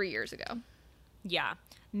 3 years ago. Yeah,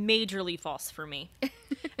 majorly false for me.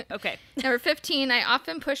 Okay. Number 15, I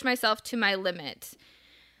often push myself to my limit.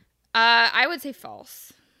 I would say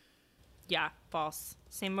false. Yeah, false.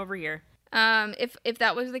 Same over here. If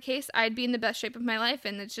that was the case, I'd be in the best shape of my life,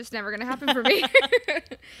 and it's just never going to happen for me.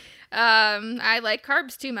 I like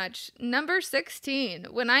carbs too much. Number 16,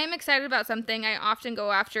 when I am excited about something, I often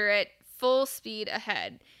go after it full speed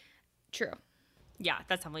ahead. True. Yeah,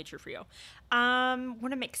 that's definitely true for you.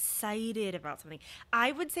 When I'm excited about something,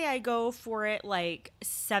 I would say I go for it like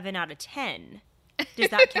 7 out of 10. Does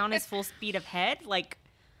that count as full speed ahead? Like,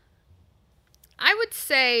 I would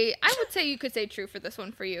say you could say true for this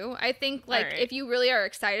one for you. I think like if you really are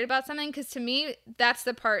excited about something, because to me that's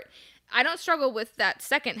the part I don't struggle with that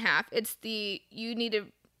second half. It's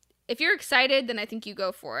if you're excited, then I think you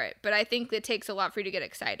go for it. But I think it takes a lot for you to get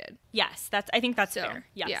excited. Yes, I think that's fair.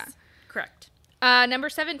 Yes, yeah. Correct. Number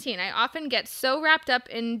 17, I often get so wrapped up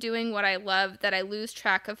in doing what I love that I lose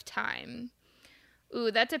track of time. Ooh,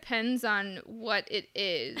 that depends on what it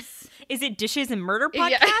is. Is it Dishes and Murder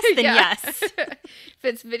Podcast? Then yes. If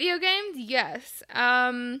it's video games, yes.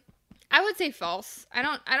 I would say false. I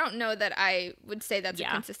don't know that I would say that's a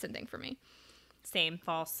consistent thing for me. Same,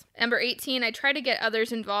 false. Number 18, I try to get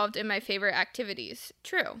others involved in my favorite activities.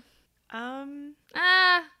 True.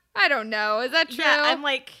 I don't know. Is that true? Yeah, I'm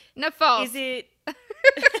like, no, false. Is it?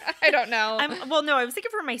 I don't know. Well, no, I was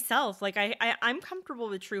thinking for myself. Like, I'm comfortable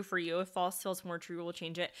with true for you. If false feels more true, we'll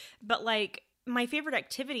change it. But like, my favorite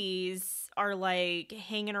activities are like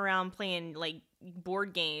hanging around playing like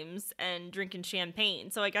board games and drinking champagne.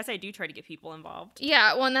 So I guess I do try to get people involved.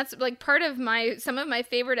 Yeah, well, and that's like part of some of my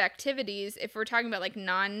favorite activities. If we're talking about like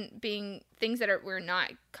non-being things that we're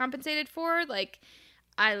not compensated for, like.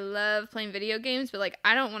 I love playing video games, but like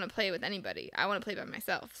I don't want to play with anybody. I want to play by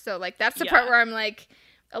myself. So like that's the part where I'm like,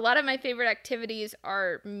 a lot of my favorite activities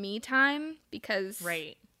are me time because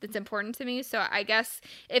it's important to me. So I guess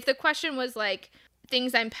if the question was like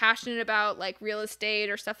things I'm passionate about, like real estate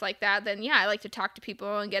or stuff like that, then yeah, I like to talk to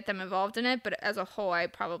people and get them involved in it. But as a whole, I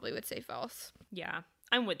probably would say false. Yeah,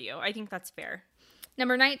 I'm with you. I think that's fair.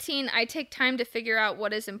 Number 19, I take time to figure out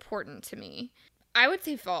what is important to me. I would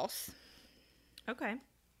say false. Okay.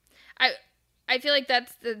 I feel like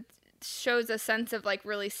shows a sense of like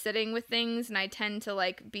really sitting with things, and I tend to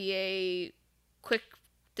like be a quick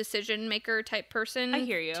decision maker type person. I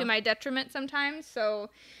hear you. To my detriment sometimes. So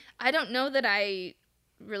I don't know that I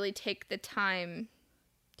really take the time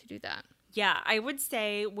to do that. Yeah, I would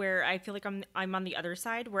say where I feel like I'm on the other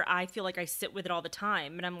side, where I feel like I sit with it all the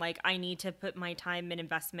time, and I'm like, I need to put my time and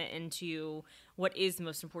investment into what is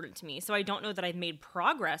most important to me. So I don't know that I've made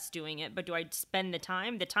progress doing it, but do I spend the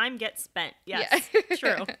time? The time gets spent. Yes, Yeah.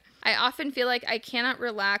 true. I often feel like I cannot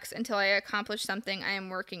relax until I accomplish something I am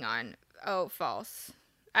working on. Oh, false.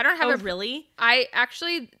 I don't have Oh, a really? I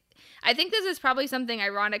think this is probably something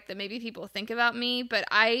ironic that maybe people think about me, but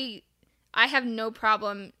I have no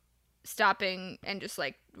problem stopping and just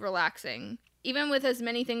like relaxing. Even with as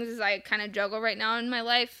many things as I kind of juggle right now in my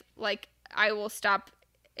life, like I will stop.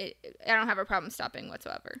 I don't have a problem stopping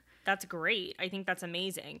whatsoever. That's great. I think that's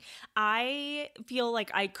amazing. I feel like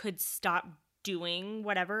I could stop doing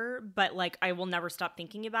whatever, but like I will never stop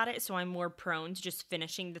thinking about it. So I'm more prone to just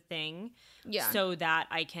finishing the thing, so that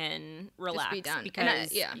I can relax. Just be done.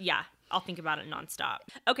 Because yeah, I'll think about it nonstop.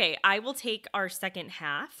 Okay, I will take our second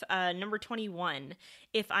half. Number 21.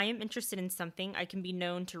 If I am interested in something, I can be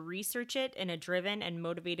known to research it in a driven and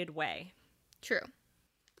motivated way. True.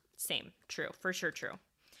 Same. True. For sure true.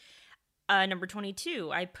 Number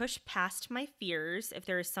 22. I push past my fears if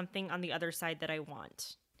there is something on the other side that I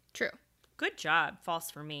want. True. Good job. False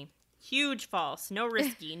for me. Huge false. No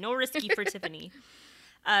risky. No risky for Tiffany.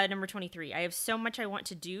 Number 23. I have so much I want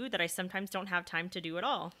to do that I sometimes don't have time to do it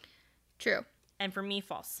all. True. And for me,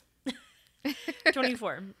 false.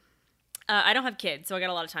 24. I don't have kids, so I got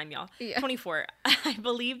a lot of time, y'all. Yeah. 24. I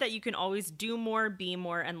believe that you can always do more, be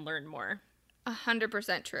more, and learn more.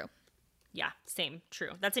 100% true. Yeah, same.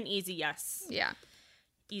 True. That's an easy yes. Yeah.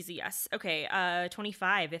 Easy yes. Okay.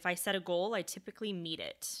 25. If I set a goal, I typically meet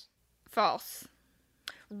it. False.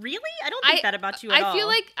 Really? I don't think that about you at all.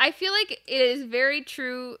 I feel like it is very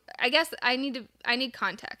true. I guess I need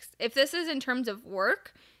context. If this is in terms of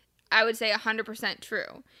work, I would say 100%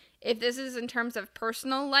 true. If this is in terms of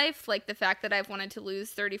personal life, like the fact that I've wanted to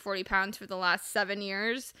lose 30, 40 pounds for the last 7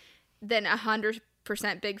 years, then 100%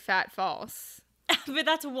 big fat false. But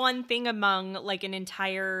that's one thing among like an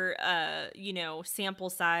entire, sample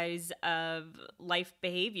size of life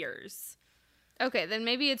behaviors. Okay, then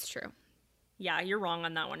maybe it's true. Yeah, you're wrong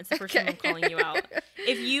on that one. It's the first time I'm calling you out.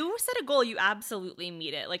 If you set a goal, you absolutely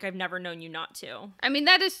meet it. Like, I've never known you not to. I mean,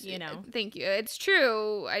 that is, thank you. It's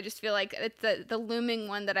true. I just feel like it's the looming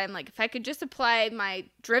one that I'm like, if I could just apply my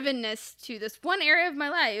drivenness to this one area of my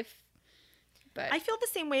life. But I feel the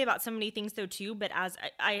same way about so many things though too, but as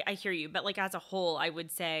I hear you, but like as a whole, I would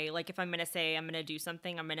say like if I'm going to say I'm going to do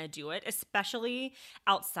something, I'm going to do it, especially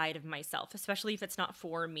outside of myself, especially if it's not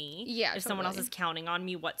for me. Yeah, if someone else is counting on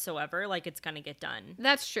me whatsoever, like it's going to get done.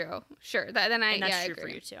 That's true. Sure. And that's true agree. for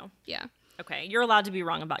you too. Yeah. Okay, you're allowed to be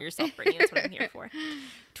wrong about yourself, Brittany. That's what I'm here for.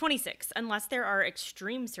 26. Unless there are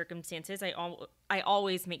extreme circumstances, I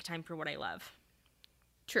always make time for what I love.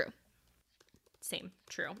 True. Same.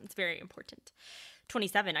 True. It's very important.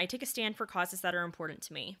 27. I take a stand for causes that are important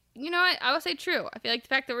to me. You know what? I will say true. I feel like the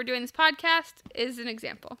fact that we're doing this podcast is an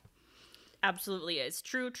example. Absolutely is.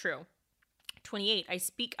 True. 28. I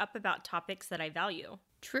speak up about topics that I value.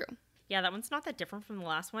 True. Yeah, that one's not that different from the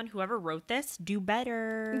last one. Whoever wrote this, do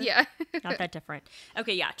better. Yeah. Not that different.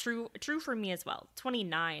 Okay, yeah, true for me as well.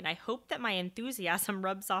 29. I hope that my enthusiasm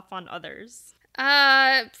rubs off on others.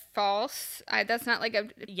 False. That's not like a...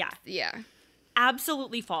 Yeah.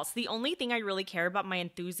 Absolutely false. The only thing I really care about my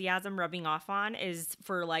enthusiasm rubbing off on is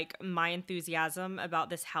for like my enthusiasm about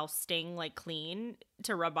this house staying like clean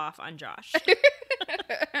to rub off on Josh.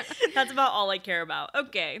 That's about all I care about.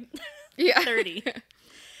 Okay. Yeah. 30.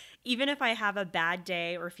 Even if I have a bad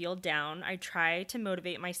day or feel down, I try to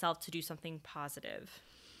motivate myself to do something positive.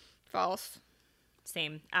 False.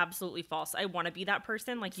 Same. Absolutely false. I want to be that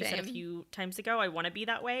person. Like you said a few times ago, I want to be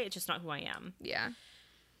that way. It's just not who I am. Yeah.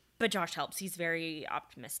 But Josh helps. He's very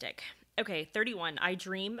optimistic. Okay, 31. I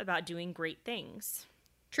dream about doing great things.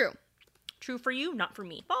 True. True for you, not for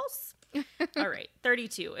me. False. All right,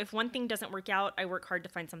 32. If one thing doesn't work out, I work hard to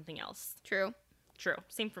find something else. True.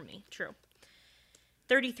 Same for me. True.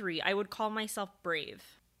 33. I would call myself brave.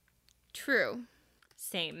 True.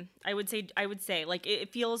 Same. I would say like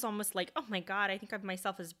it feels almost like, oh my God, I think of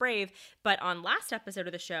myself as brave. But on last episode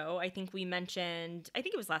of the show, I think we mentioned, I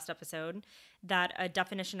think it was last episode, that a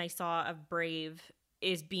definition I saw of brave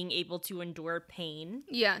is being able to endure pain.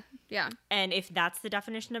 Yeah. And if that's the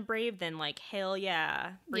definition of brave, then like, hell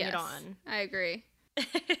yeah, bring it on. I agree.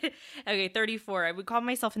 Okay, 34. I would call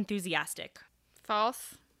myself enthusiastic.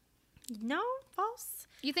 False. No, false.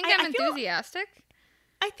 You think I'm enthusiastic?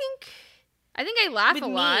 I think I laugh a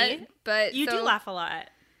lot, but you do laugh a lot.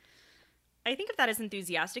 I think of that as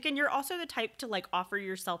enthusiastic, and you're also the type to like offer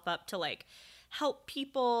yourself up to like help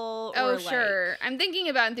people. Oh, or sure. I'm thinking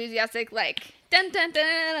about enthusiastic, like, dun dun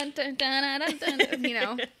dun dun dun dun dun, dun, you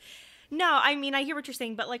know. No, I mean, I hear what you're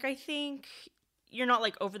saying, but like, I think you're not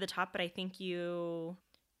like over the top, but I think you're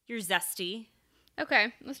zesty.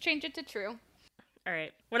 Okay, let's change it to true. All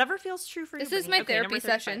right. Whatever feels true for you. This is my therapy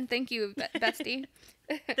session. Thank you, bestie.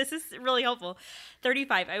 This is really helpful.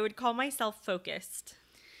 35. I would call myself focused.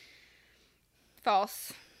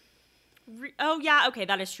 False. Oh, yeah. Okay,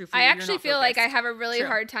 that is true for you. I actually feel like I have a really True.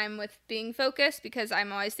 hard time with being focused because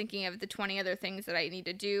I'm always thinking of the 20 other things that I need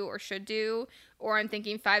to do or should do. Or I'm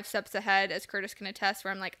thinking 5 steps ahead, as Curtis can attest,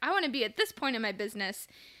 where I'm like, I want to be at this point in my business,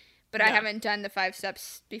 but I haven't done the 5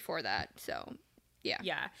 steps before that. So, yeah.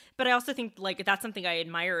 Yeah. But I also think, like, that's something I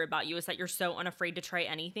admire about you is that you're so unafraid to try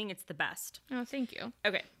anything. It's the best. Oh, thank you.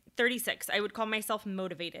 Okay. 36. I would call myself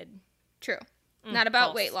motivated. True. Not about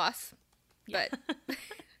false. weight loss, but...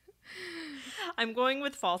 I'm going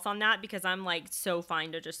with false on that because I'm like so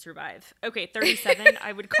fine to just survive. Okay, 37.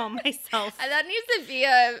 I would call myself. That needs to be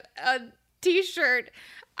a t-shirt.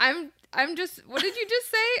 I'm just. What did you just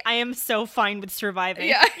say? I am so fine with surviving.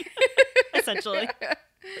 Yeah. Essentially.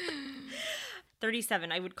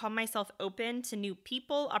 37. I would call myself open to new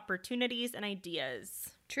people, opportunities, and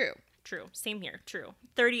ideas. True. True. Same here. True.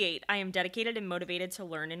 38. I am dedicated and motivated to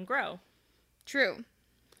learn and grow. True.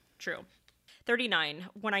 True. 39.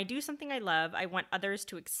 When I do something I love, I want others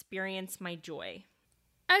to experience my joy.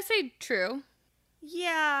 I say true.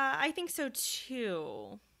 Yeah, I think so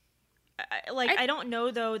too. I don't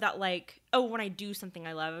know though that like, oh, when I do something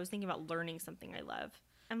I love, I was thinking about learning something I love.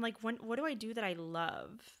 I'm like, what do I do that I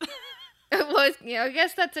love? Well, I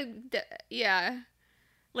guess that's yeah.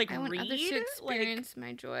 Like I want read, others to experience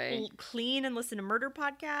my joy. Clean and listen to murder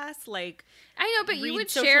podcasts. Like I know, but you would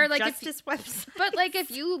social share like justice websites. But like if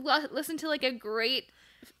you listen to like a great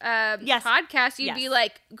podcast, you'd be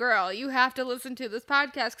like, "Girl, you have to listen to this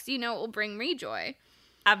podcast because you know it will bring me joy."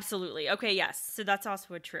 Absolutely. Okay, yes. So that's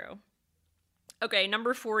also true. Okay,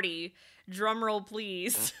 number 40. Drum roll,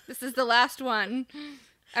 please. This is the last one.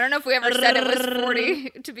 I don't know if we ever said it was 40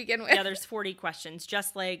 to begin with. Yeah, there's 40 questions,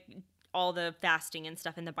 just like all the fasting and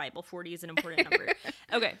stuff in the Bible. 40 is an important number.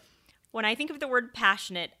 Okay. When I think of the word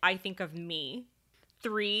passionate, I think of me.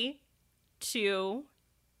 3, 2,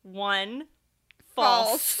 1.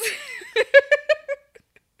 False.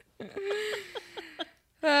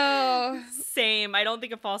 Oh. Same. I don't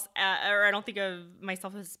think of false, or I don't think of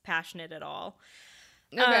myself as passionate at all.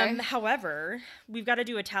 Okay. However, we've got to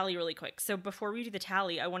do a tally really quick. So before we do the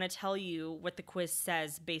tally, I want to tell you what the quiz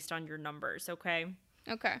says based on your numbers, okay?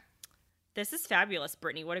 Okay. This is fabulous,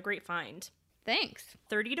 Brittany. What a great find. Thanks.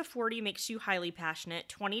 30 to 40 makes you highly passionate.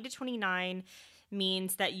 20 to 29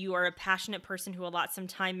 means that you are a passionate person who allots some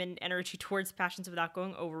time and energy towards passions without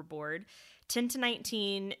going overboard. 10 to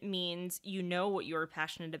 19 means you know what you're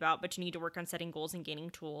passionate about, but you need to work on setting goals and gaining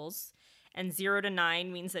tools. And 0 to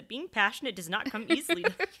 9 means that being passionate does not come easily.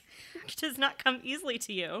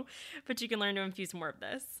 To you, but you can learn to infuse more of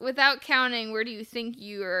this. Without counting, where do you think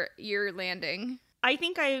you're landing? I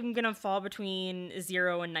think I'm gonna fall between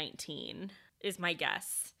 0 and 19 is my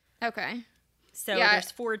guess. Okay. So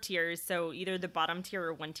there's 4 tiers, so either the bottom tier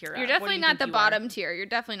or 1 tier up. You're definitely not the bottom tier. You're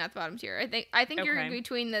definitely not the bottom tier. I think you're Okay.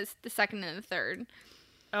 between the second and the third.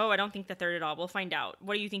 Oh, I don't think the third at all. We'll find out.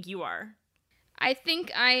 What do you think you are? I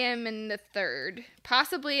think I am in the third.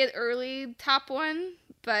 Possibly an early top one,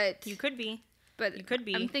 but You could be. But you could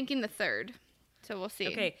be. I'm thinking the third. So we'll see.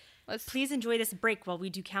 Okay. Please enjoy this break while we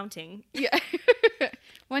do counting. Yeah.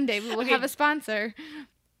 One day we will have a sponsor.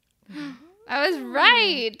 I was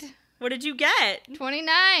right. What did you get?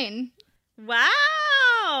 29.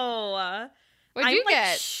 Wow. What'd you I'm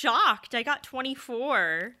get? Shocked. I got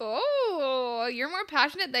 24. Oh, you're more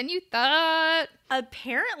passionate than you thought.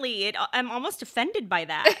 Apparently, I'm almost offended by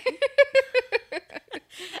that.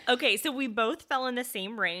 Okay, so we both fell in the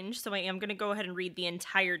same range, so I am going to go ahead and read the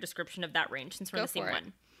entire description of that range since we're in the same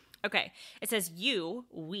one. Okay, it says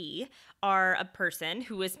we are a person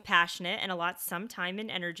who is passionate and allots some time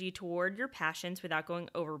and energy toward your passions without going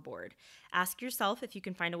overboard. Ask yourself if you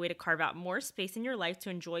can find a way to carve out more space in your life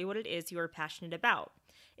to enjoy what it is you are passionate about.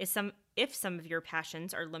 If some of your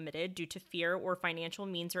passions are limited due to fear or financial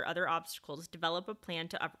means or other obstacles, develop a plan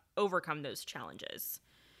to overcome those challenges.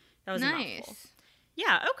 That was a mouthful.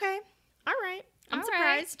 Yeah, okay. All right. I'm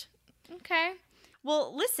surprised. Right. Okay.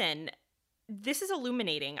 Well, listen, this is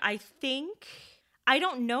illuminating. I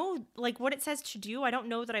don't know, like, what it says to do. I don't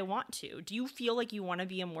know that I want to. Do you feel like you want to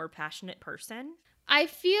be a more passionate person? I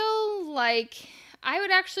feel like I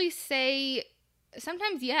would actually say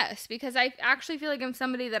Sometimes yes, because I actually feel like I'm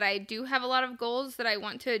somebody that I do have a lot of goals that I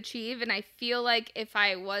want to achieve, and I feel like if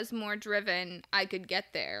I was more driven, I could get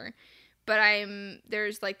there. But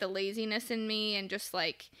there's like the laziness in me, and just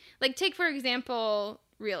like take for example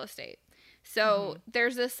real estate. So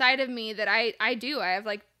there's this side of me that I have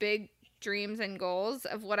like big dreams and goals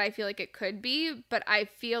of what I feel like it could be, but I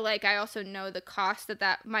feel like I also know the cost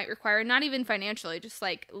that might require, not even financially, just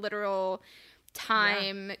like literal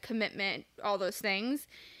time, commitment, all those things.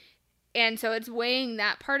 And so it's weighing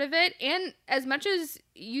that part of it. And as much as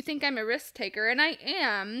you think I'm a risk taker, and I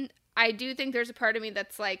am, I do think there's a part of me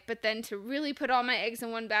that's like, but then to really put all my eggs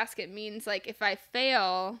in one basket means like if I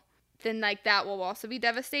fail, then like that will also be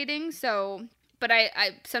devastating. So, but I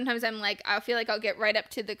sometimes I'm like, I feel like I'll get right up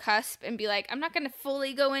to the cusp and be like, I'm not going to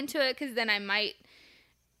fully go into it because then I might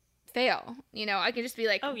fail. You know, I can just be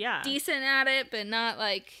like, oh yeah, decent at it, but not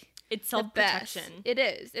like it's self-protection. It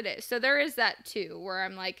is. So there is that too, where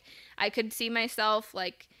I'm like, I could see myself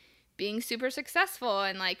like being super successful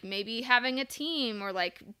and like maybe having a team or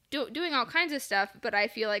like doing all kinds of stuff, but I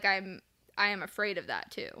feel like I am afraid of that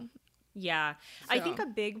too. Yeah. So. I think a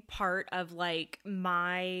big part of like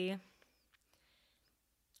my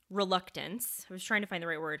reluctance, I was trying to find the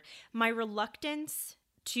right word, my reluctance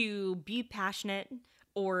to be passionate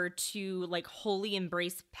or to like wholly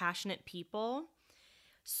embrace passionate people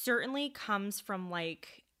certainly comes from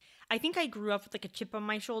like, I think I grew up with like a chip on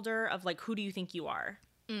my shoulder of like, who do you think you are?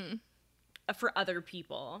 For other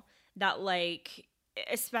people, that like,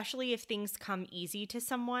 especially if things come easy to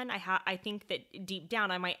someone, I think that deep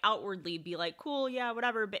down I might outwardly be like, cool, yeah,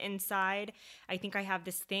 whatever, but inside I think I have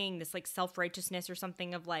this like self-righteousness or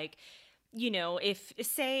something of like, you know, if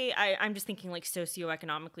say I'm just thinking like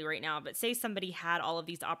socioeconomically right now, but say somebody had all of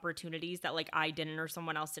these opportunities that like I didn't or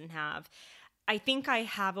someone else didn't have, I think I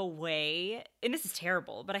have a way, and this is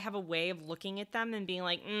terrible, but I have a way of looking at them and being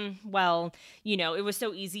like, well, you know, it was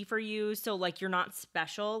so easy for you. So like, you're not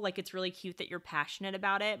special. Like, it's really cute that you're passionate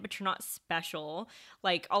about it, but you're not special.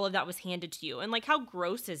 Like, all of that was handed to you. And like, how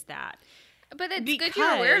gross is that? But it's good you're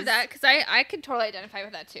aware of that, because I could totally identify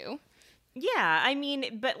with that too. Yeah, I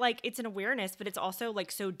mean, but like it's an awareness, but it's also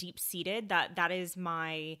like so deep-seated that is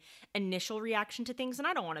my initial reaction to things, and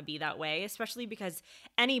I don't want to be that way, especially because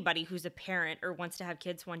anybody who's a parent or wants to have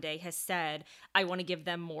kids one day has said, I want to give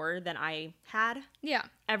them more than I had. Yeah.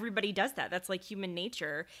 Everybody does that. That's like human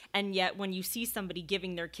nature. And yet when you see somebody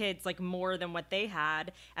giving their kids like more than what they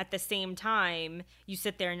had at the same time, you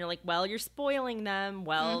sit there and you're like, well, you're spoiling them.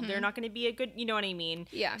 Well, they're not going to be a good, you know what I mean?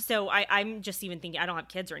 Yeah. So I'm just even thinking, I don't have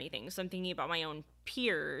kids or anything. So I'm thinking about my own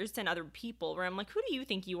peers and other people where I'm like, who do you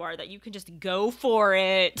think you are that you can just go for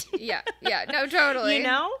it? Yeah. No, totally. You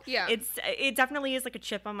know? Yeah. It definitely is like a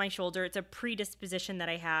chip on my shoulder. It's a predisposition that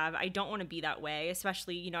I have. I don't want to be that way,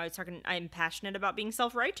 especially, you know, I'm passionate about being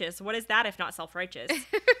self-righteous. What is that if not self-righteous?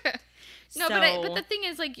 No, but the thing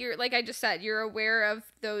is, like, you're, like I just said, you're aware of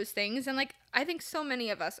those things, and like I think so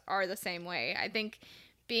many of us are the same way. I think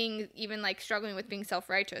being even like struggling with being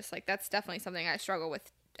self-righteous, like that's definitely something I struggle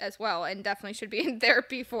with as well, and definitely should be in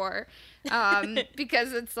therapy for,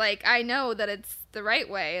 because it's like, I know that it's the right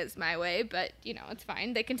way is my way, but you know, it's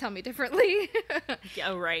fine. They can tell me differently.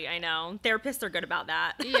 Oh, right. I know. Therapists are good about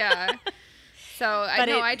that. Yeah. So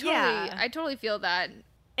I totally feel that.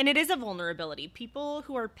 And it is a vulnerability. People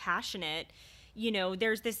who are passionate, you know,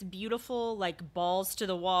 there's this beautiful, like, balls to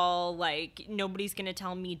the wall, like, nobody's going to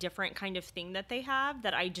tell me different kind of thing that they have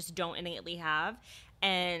that I just don't innately have.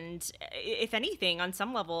 And if anything, on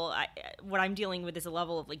some level, what I'm dealing with is a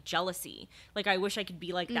level of like jealousy. Like, I wish I could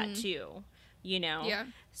be like that too, you know? Yeah.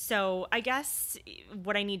 So I guess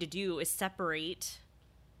what I need to do is separate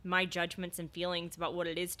my judgments and feelings about what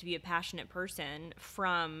it is to be a passionate person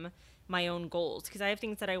from my own goals. Because I have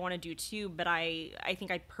things that I want to do too, but I think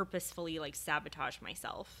I purposefully like sabotage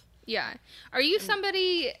myself. Yeah. Are you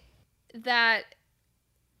somebody that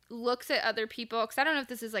looks at other people, because I don't know if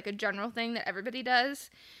this is like a general thing that everybody does,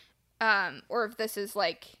 or if this is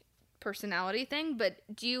like personality thing, but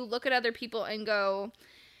do you look at other people and go,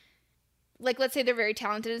 like, let's say they're very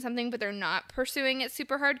talented in something, but they're not pursuing it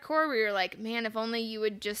super hardcore, where you're like, man, if only you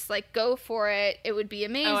would just like go for it, it would be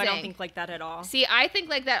amazing. Oh, I don't think like that at all. See, I think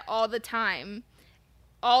like that all the time.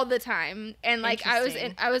 And like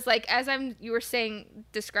I was like, as you were saying,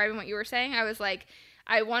 describing what you were saying, I was like,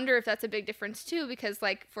 I wonder if that's a big difference too, because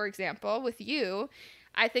like, for example, with you,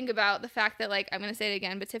 I think about the fact that like, I'm going to say it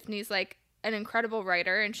again, but Tiffany's like an incredible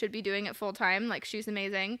writer and should be doing it full time. Like, she's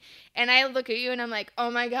amazing. And I look at you and I'm like, oh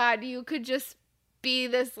my God, you could just be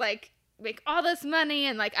this, like, make all this money.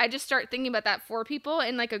 And like, I just start thinking about that for people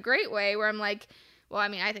in like a great way, where I'm like, well, I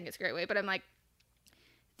mean, I think it's a great way, but I'm like,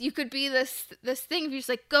 you could be this thing if you just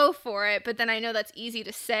like go for it, but then I know that's easy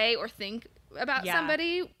to say or think about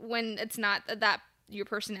somebody when it's not that your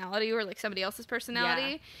personality or like somebody else's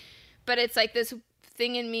personality. But it's like this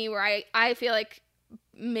thing in me where I feel like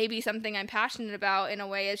maybe something I'm passionate about in a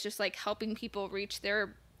way is just like helping people reach the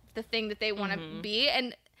thing that they want to be.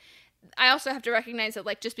 And I also have to recognize that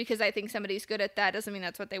like just because I think somebody's good at that doesn't mean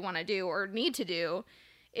that's what they want to do or need to do.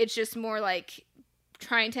 It's just more like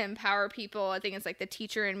trying to empower people. I think it's like the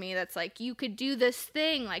teacher in me that's like, you could do this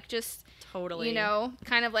thing, like just totally, you know,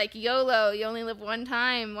 kind of like YOLO, you only live one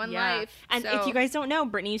time, one life. And if you guys don't know,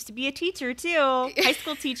 Brittany used to be a teacher too, high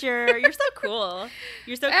school teacher. You're so cool.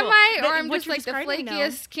 You're so cool. Am I? Or I'm just like the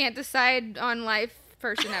flakiest, can't decide on life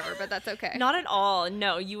person ever, but that's okay. Not at all.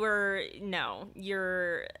 No, you're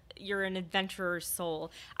an adventurer's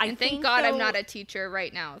soul. And thank God I'm not a teacher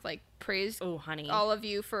right now. Like, praise honey, all of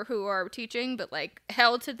you for who are teaching, but like,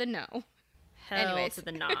 hell to the no. Anyways. To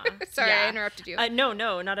the nah. Sorry, I interrupted you. No,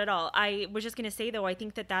 not at all. I was just going to say, though, I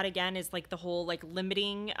think that again is like the whole like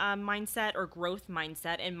limiting mindset or growth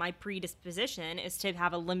mindset. And my predisposition is to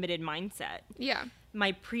have a limited mindset. Yeah.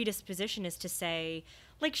 My predisposition is to say,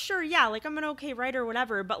 like, sure, yeah, like I'm an okay writer or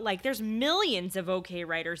whatever, but like there's millions of okay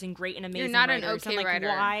writers and great and amazing writers. You're not an okay writer.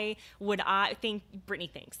 Why would I think Brittany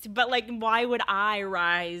thinks? But like, why would I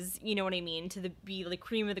rise? You know what I mean? To be the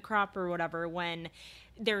cream of the crop or whatever when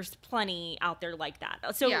there's plenty out there like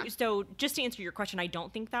that. So just to answer your question, I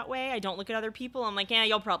don't think that way. I don't look at other people. I'm like, yeah,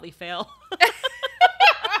 you'll probably fail.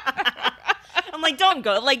 I'm like, don't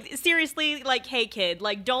go. Like, seriously, like, hey, kid,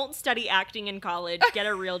 like, don't study acting in college. Get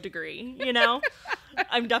a real degree, you know?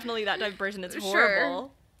 I'm definitely that type of person. It's horrible. Sure.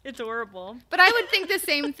 It's horrible. But I would think the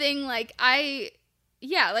same thing. Like,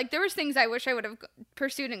 like, there was things I wish I would have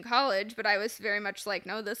pursued in college, but I was very much like,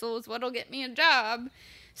 no, this is what'll get me a job.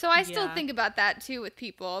 So I still think about that, too, with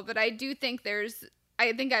people. But I do think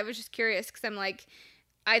I think I was just curious because I'm like,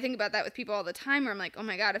 I think about that with people all the time where I'm like, oh,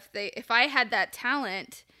 my God, if I had that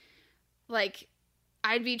talent, like,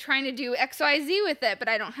 I'd be trying to do XYZ with it, but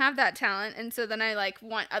I don't have that talent. And so then I, like,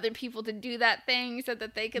 want other people to do that thing so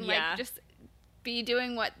that they can, like, just be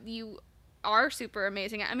doing what you are super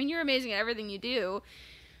amazing at. I mean, you're amazing at everything you do.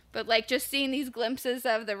 But, like, just seeing these glimpses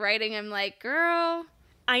of the writing, I'm like, girl,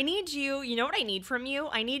 I need you know what I need from you?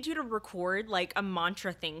 I need you to record, like, a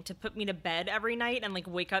mantra thing to put me to bed every night and, like,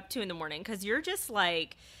 wake up to in the morning. Because you're just,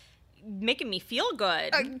 like, making me feel good.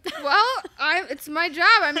 It's my job.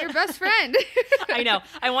 I'm your best friend. I know.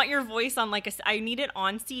 I want your voice on, like, I need it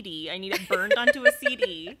on CD. I need it burned onto a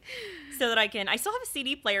CD so that I still have a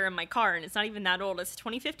CD player in my car, and it's not even that old. It's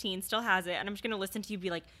 2015, still has it. And I'm just going to listen to you be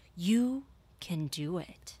like, you can do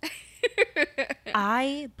it.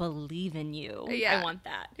 I believe in you. Yeah. I want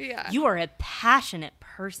that. Yeah. You are a passionate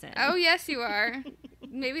person. Oh, yes, you are.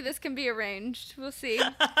 Maybe this can be arranged. We'll see.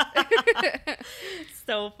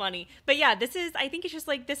 So funny. But yeah, I think it's just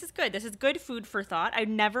like, this is good. This is good food for thought. I've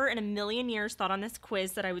never in a million years thought on this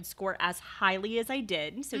quiz that I would score as highly as I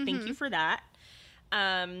did. So thank you for that.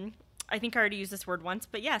 I think I already used this word once,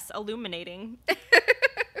 but yes, illuminating.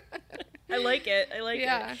 I like it.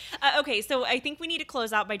 Okay, so I think we need to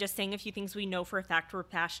close out by just saying a few things we know for a fact we're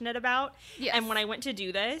passionate about. Yes. And when I went to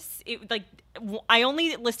do this, I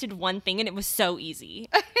only listed one thing, and it was so easy.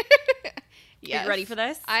 Yes. Are you ready for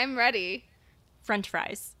this? I'm ready. French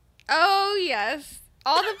fries. Oh, yes.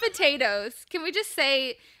 All the potatoes. Can we just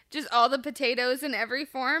say just all the potatoes in every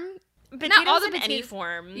form? Potatoes all in any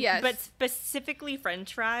form, yes. But specifically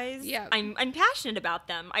French fries. Yeah. I'm passionate about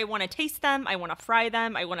them. I want to taste them. I want to fry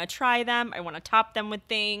them. I want to try them. I want to top them with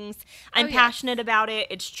things. I'm passionate about it.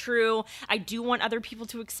 It's true. I do want other people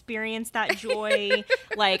to experience that joy.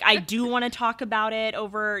 Like, I do want to talk about it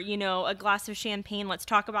over, a glass of champagne. Let's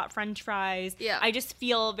talk about French fries. Yeah. I just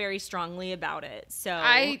feel very strongly about it. So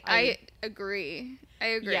I agree. I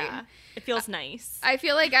agree. Yeah, it feels nice. I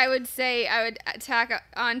feel like I would tack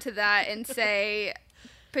onto that and say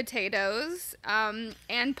potatoes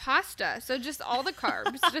and pasta. So just all the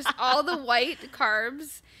carbs, just all the white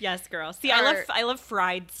carbs. Yes, girl. See, I love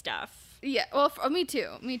fried stuff. Yeah, well, me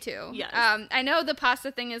too. Yes. I know the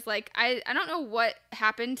pasta thing is like, I don't know what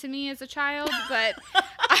happened to me as a child, but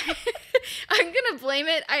I'm going to blame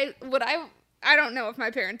it. I don't know if my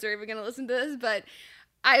parents are even going to listen to this, but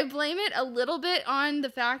I blame it a little bit on the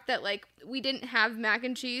fact that, like, we didn't have mac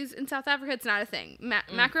and cheese in South Africa. It's not a thing.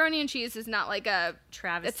 Macaroni and cheese is not like a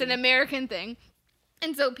travesty. It's an American thing.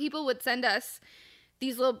 And so people would send us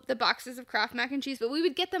the boxes of Kraft mac and cheese, but we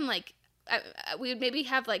would get them, like, we would maybe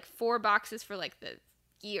have, like, 4 boxes for, like, the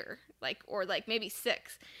year, like, or, like, maybe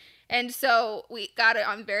 6. And so we got it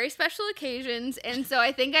on very special occasions. And so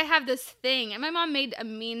I think I have this thing. And my mom made a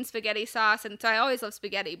mean spaghetti sauce. And so I always love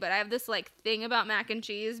spaghetti. But I have this like thing about mac and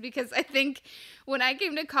cheese because I think when I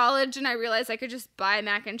came to college and I realized I could just buy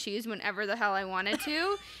mac and cheese whenever the hell I wanted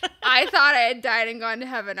to, I thought I had died and gone to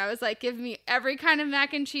heaven. I was like, give me every kind of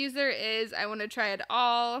mac and cheese there is. I want to try it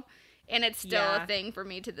all. And it's still a thing for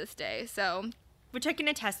me to this day. So... Which I can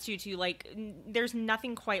attest to, like, there's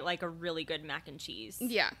nothing quite like a really good mac and cheese.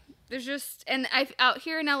 Yeah. There's just, and out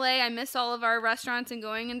here in LA, I miss all of our restaurants and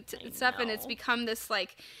going and stuff, and it's become this,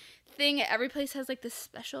 like, thing. Every place has, like, this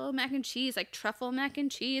special mac and cheese, like truffle mac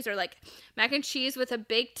and cheese, or, like, mac and cheese with a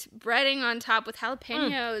baked breading on top with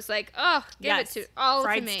jalapenos. Like, oh, give it to all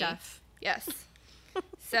fried to me. Stuff. Yes.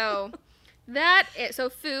 So...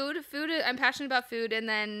 food, I'm passionate about food, and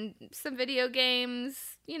then some video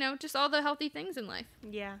games, you know, just all the healthy things in life.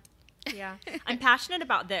 Yeah. I'm passionate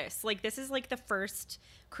about this. Like, this is like the first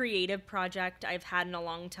creative project I've had in a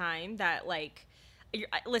long time that, like,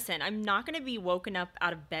 listen, I'm not going to be woken up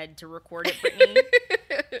out of bed to record it, Brittany.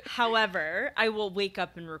 However, I will wake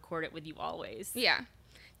up and record it with you always. Yeah.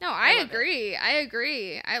 No, I agree.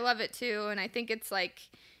 I love it too, and I think it's like,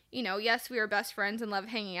 you know, yes, we are best friends and love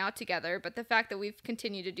hanging out together, but the fact that we've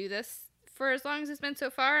continued to do this for as long as it's been so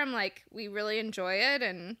far, I'm like, we really enjoy it,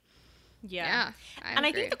 and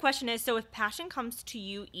I think the question is, so if passion comes to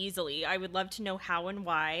you easily, I would love to know how and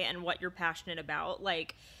why and what you're passionate about.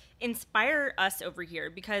 Like, inspire us over here,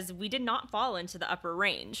 because we did not fall into the upper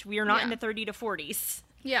range. We are not in the 30 to 40s.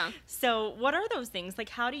 Yeah. So what are those things? Like,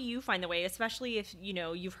 how do you find the way, especially if, you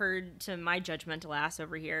know, you've heard to my judgmental ass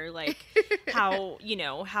over here, like, how, you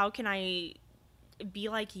know, how can I be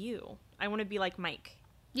like you? I want to be like Mike.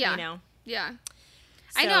 Yeah. You know? Yeah.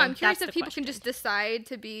 So I know. I'm curious if people question. can just decide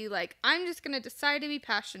to be like, I'm just going to decide to be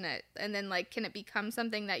passionate. And then, like, can it become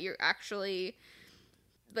something that you're actually...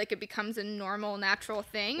 like, it becomes a normal, natural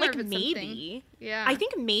thing? Like, or if it's maybe. Yeah. I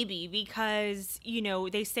think maybe, because, you know,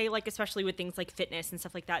 they say, like, especially with things like fitness and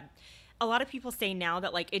stuff like that, a lot of people say now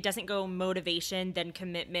that, like, it doesn't go motivation, then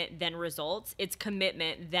commitment, then results. It's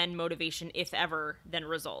commitment, then motivation, if ever, then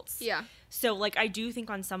results. Yeah. So, like, I do think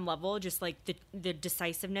on some level, just, like, the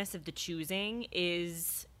decisiveness of the choosing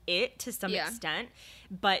is it to some extent.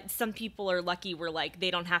 But some people are lucky where, like, they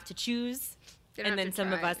don't have to choose. And then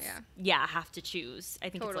some of us, have to choose. I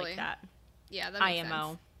think it's like that. Yeah, that makes IMO.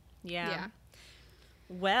 sense. Yeah.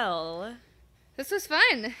 Well, this was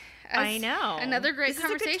fun. I know. Another great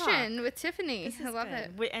conversation with Tiffany. I love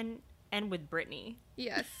it. And with Brittany.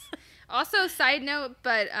 Yes. Also, side note,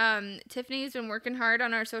 but Tiffany's been working hard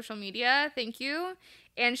on our social media. Thank you.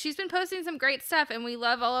 And she's been posting some great stuff, and we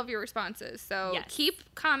love all of your responses. So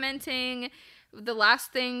keep commenting. The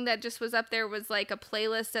last thing that just was up there was like a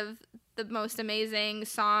playlist of the most amazing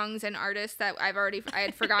songs and artists that I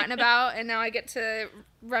had forgotten about, and now I get to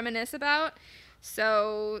reminisce about.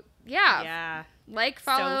 So like,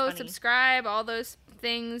 follow, subscribe, all those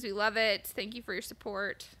things. We love it. Thank you for your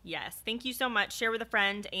support. Yes, thank you so much. Share with a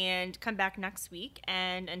friend and come back next week.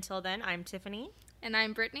 And until then, I'm Tiffany. And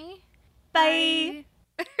I'm Brittany. Bye.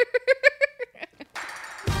 Bye.